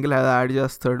సెంటిమెంట్ యాంగిల్ అది యాడ్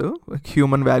చేస్తాడు.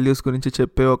 హ్యూమన్ వాల్యూస్ గురించి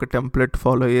చెప్పే ఒక టెంప్లెట్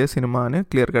ఫాలో అయ్యే సినిమా అని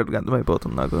క్లియర్ కట్గా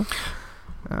అర్థమైపోతుంది నాకు.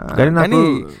 కానీ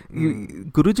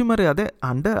గురూజీ మరి అదే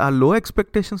అంటే ఆ లో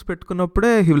ఎక్స్పెక్టేషన్స్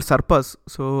పెట్టుకున్నప్పుడే he will surpass.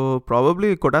 So probably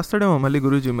కొట్టేస్తాడేమో మళ్ళీ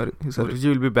గురూజీ. మరి గురూజీ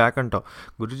విల్ బి బ్యాక్ అంటావు.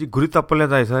 గురి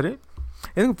తప్పలేదా ఈసారి?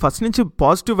 ఎందుకు ఫస్ట్ నుంచి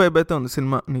పాజిటివ్ వైబ్ అయితే ఉంది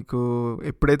సినిమా. నీకు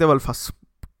ఎప్పుడైతే వాళ్ళు ఫస్ట్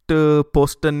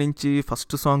పోస్టర్ నుంచి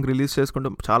ఫస్ట్ సాంగ్ రిలీజ్ చేసుకుంటే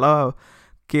చాలా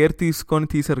కేర్ తీసుకొని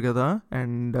తీశారు కదా.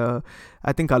 And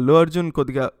I think Allu Arjun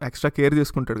కొద్దిగా ఎక్స్ట్రా కేర్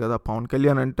తీసుకుంటాడు కదా. పవన్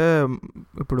కళ్యాణ్ అంటే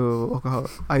ఇప్పుడు ఒక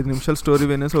 5 నిమిషాల స్టోరీ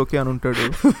వినేసి ఓకే అని ఉంటాడు.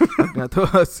 నాతో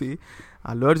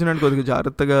అల్లు అర్జున్ అంటే కొద్దిగా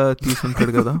జాగ్రత్తగా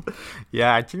తీసుకుంటాడు కదా. యా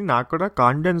యాక్చువల్లీ నాకు కూడా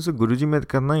కాన్ఫిడెన్స్ గురూజీ మీద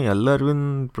కన్నా అల్లు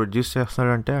అరవింద్ ప్రొడ్యూస్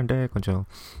చేస్తున్నాడంటే అంటే కొంచెం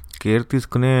కేర్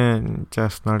తీసుకునే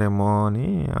చేస్తున్నాడేమో అని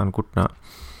అనుకుంటున్నా.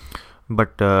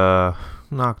 బట్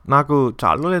నాకు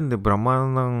చాలా రోజులైంది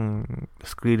బ్రహ్మానందం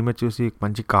స్క్రీన్ మీద చూసి,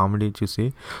 మంచి కామెడీ చూసి.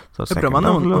 సో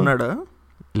బ్రహ్మానందం ఉన్నాడా?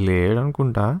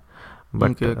 లేడనుకుంటా.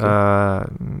 బట్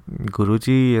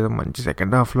గురూజీ ఏదో మంచి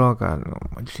సెకండ్ హాఫ్లో ఒక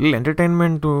మంచి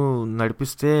ఎంటర్టైన్మెంట్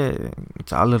నడిపిస్తే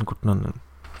చాలు అనుకుంటున్నాను నేను.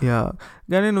 యా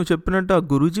కానీ నువ్వు చెప్పినట్టు ఆ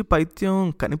గురూజీ పైత్యం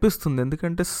కనిపిస్తుంది.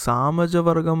 ఎందుకంటే సామజ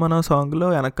వర్గం అనే సాంగ్లో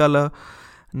వెనకాల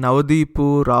నవదీప్,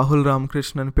 రాహుల్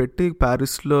రామకృష్ణని పెట్టి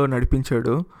ప్యారిస్లో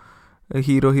నడిపించాడు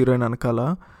హీరోయిన్ వెనకాల.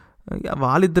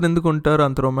 వాళ్ళిద్దరు ఎందుకు ఉంటారు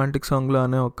అంత రొమాంటిక్ సాంగ్లో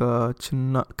అనే ఒక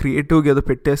చిన్న క్రియేటివ్గా ఏదో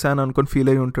పెట్టేశాను అనుకొని ఫీల్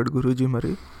అయ్యి ఉంటాడు గురూజీ.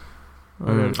 మరి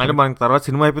అంటే మనకి తర్వాత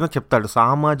సినిమా అయిపోయినా చెప్తాడు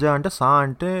సామాజ అంటే సా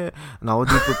అంటే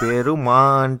నవదీప్ పేరు, మా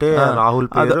అంటే రాహుల్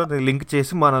పేరు లింక్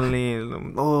చేసి మనల్ని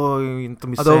ఇంత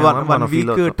మిస్ 1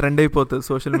 week ట్రెండ్ అయిపోతుంది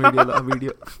సోషల్ మీడియాలో ఆ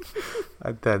వీడియో.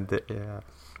 అంతే.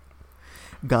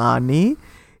 కానీ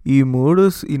ఈ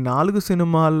 4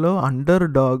 సినిమాల్లో అండర్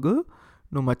డాగ్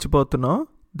నువ్వు మర్చిపోతున్నావు.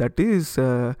 దట్ ఈస్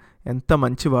ఎంత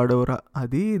మంచి వాడవరా.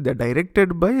 అది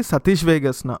డైరెక్టెడ్ బై సతీష్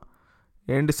వేగస్నా.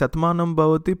 ఏంటి శతమానం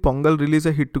భవతి పొంగల్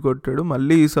రిలీజే హిట్ కొట్టాడు,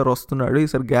 మళ్ళీ ఈసారి వస్తున్నాడు,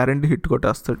 ఈసారి గ్యారంటీ హిట్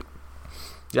కొట్టేస్తాడు.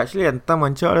 యాక్చువల్లీ ఎంత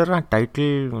మంచి ఆర్డర్ ఆ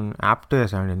టైటిల్ యాప్ట్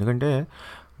వేసాడు. ఎందుకంటే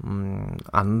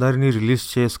అందరినీ రిలీజ్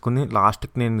చేసుకుని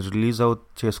లాస్ట్కి నేను రిలీజ్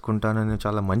చేసుకుంటానని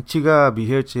చాలా మంచిగా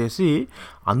బిహేవ్ చేసి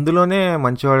అందులోనే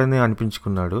మంచివాడని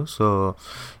అనిపించుకున్నాడు. So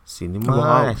cinema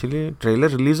actually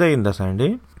trailer release అయ్యిందా సార్ అండి?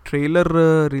 ట్రైలర్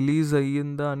రిలీజ్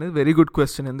అయ్యిందా అనేది వెరీ గుడ్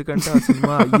క్వశ్చన్. ఎందుకంటే ఆ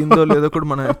సినిమా అయ్యిందో లేదో కూడా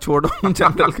మనం చూడడం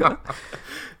జనరల్గా.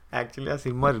 యాక్చువల్లీ ఆ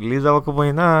సినిమా రిలీజ్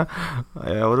అవ్వకపోయినా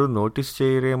ఎవరు నోటీస్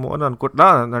చేయరేమో అని అనుకుంటున్నా.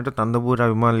 అంటే నందమూరి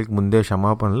అభిమానులకి ముందే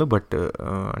క్షమాపణలు. బట్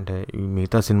అంటే ఈ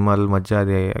మిగతా సినిమాల మధ్య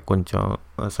అది కొంచెం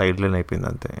సైడ్ లైన్ అయిపోయింది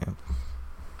అంతే.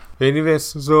 ఎనీవేస్,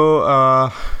 సో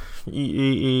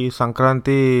ఈ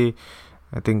సంక్రాంతి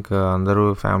ఐ థింక్ అందరూ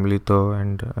ఫ్యామిలీతో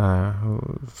అండ్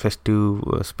ఫెస్టివ్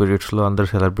స్పిరిట్స్లో అందరూ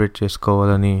సెలబ్రేట్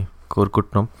చేసుకోవాలని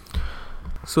కోరుకుంటున్నాం.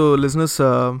 సో లిజనర్స్,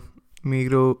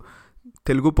 మీరు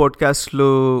తెలుగు పాడ్కాస్ట్లు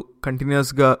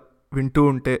కంటిన్యూస్గా వింటూ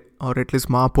ఉంటే, ఆర్ అట్లీస్ట్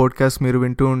మా పాడ్కాస్ట్ మీరు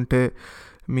వింటూ ఉంటే,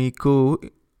 మీకు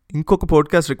ఇంకొక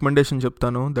పాడ్కాస్ట్ రికమెండేషన్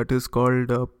చెప్తాను. దట్ ఈస్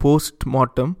కాల్డ్ పోస్ట్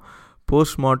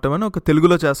మార్టమ్ అని ఒక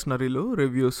తెలుగులో చేస్తున్నారు వీళ్ళు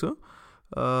రివ్యూస్.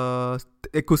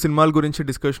 ఎక్కువ సినిమాల గురించి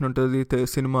డిస్కషన్ ఉంటుంది,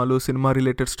 సినిమా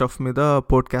రిలేటెడ్ స్టఫ్ మీద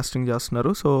పాడ్కాస్టింగ్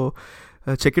చేస్తున్నారు. So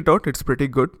check it out, it's pretty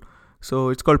good. So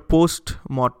it's called post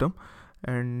మార్టమ్.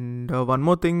 And one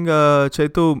more thing,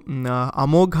 Chaitu,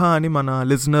 Amogha అని మన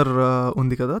లిజనర్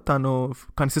ఉంది కదా, తను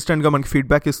కన్సిస్టెంట్గా మనకి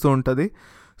ఫీడ్బ్యాక్ ఇస్తూ ఉంటుంది.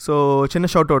 సో చిన్న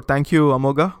shout out, thank you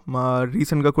Amogha. మా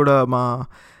రీసెంట్గా కూడా మా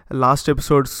last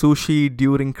episode sushi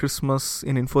during Christmas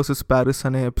in Infosys Paris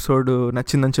అనే ఎపిసోడ్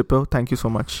నచ్చిందని చెప్పావు. Thank you so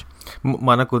much.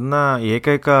 మనకున్న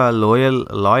ఏకైక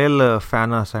లాయల్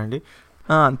ఫ్యానర్స్ అండి.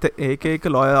 అంతే, ఏకైక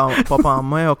లాయల్. పాప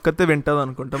అమ్మాయి ఒక్కతే వింటుంది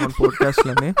అనుకుంటా మన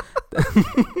పోడ్కాస్ట్లని.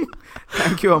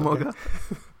 Thank you Amogha.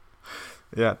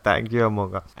 Yeah, thank you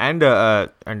Amogha. And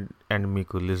and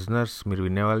మీకు లిజనర్స్, మీరు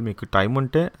వినేవాళ్ళు, మీకు టైం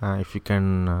ఉంటే if you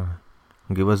can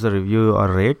give us the review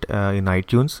are rate in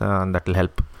iTunes, that will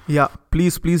help. Yeah,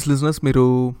 please listeners, మీరు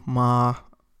మా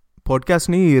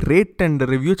పాడ్కాస్ట్ని రేట్ అండ్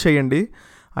రివ్యూ చేయండి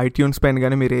ఐట్యూన్స్ పైన.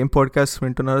 కానీ మీరు ఏం పాడ్కాస్ట్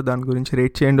వింటున్నారో దాని గురించి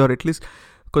రేట్ చేయండి. ఆర్ అట్లీస్ట్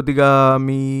కొద్దిగా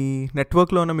మీ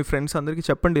నెట్వర్క్లో ఉన్న మీ ఫ్రెండ్స్ అందరికీ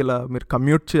చెప్పండి. ఇలా మీరు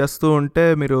కమ్యూట్ చేస్తూ ఉంటే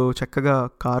మీరు చక్కగా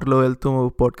కార్లో వెళ్తూ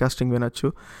పాడ్కాస్ట్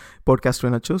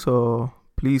వినొచ్చు. So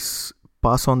please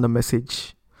pass on the message.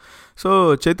 So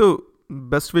Chaitu,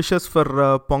 best wishes for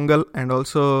pongal and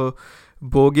also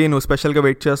Bhogi. నువ్వు స్పెషల్గా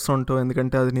వెయిట్ చేస్తూ ఉంటావు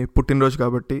ఎందుకంటే అది నీ పుట్టినరోజు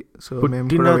కాబట్టి. సో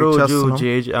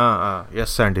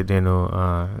ఎస్ అండి, నేను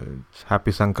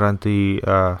happy Sankranti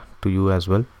to you as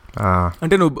well.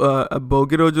 అంటే నువ్వు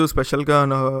భోగి రోజు స్పెషల్గా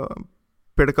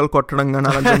పిడకలు కొట్టడం కానీ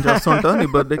అలా చేస్తూ ఉంటావు నీ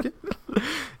బర్త్డేకి?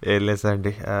 ఏం లేదు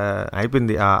అండి,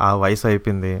 అయిపోయింది, ఆ వయసు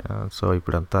అయిపోయింది. సో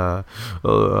ఇప్పుడంతా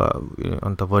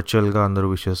అంత వర్చువల్గా అందరూ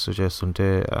విషెస్ చేస్తుంటే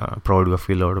ప్రౌడ్గా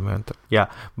ఫీల్ అవ్వడమే అంత. Yeah,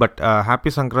 but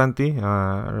happy Sankranti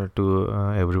to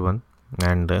everyone.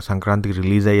 And సంక్రాంతికి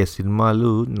రిలీజ్ అయ్యే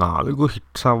సినిమాలు 4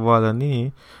 హిట్స్ అవ్వాలని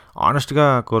ఆనెస్ట్గా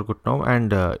కోరుకుంటున్నాం.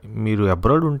 అండ్ మీరు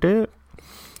అబ్రాడ్ ఉంటే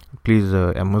please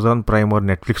Amazon Prime or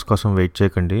Netflix కోసం వెయిట్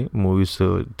చేయకండి, మూవీస్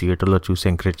థియేటర్లో చూసి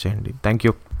ఎంకరేజ్ చేయండి. Thank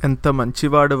you. ఎంత మంచి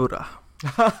వాడవురా.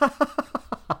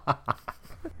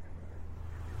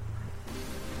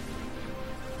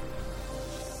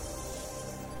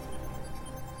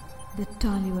 The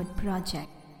Tollywood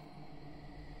Project.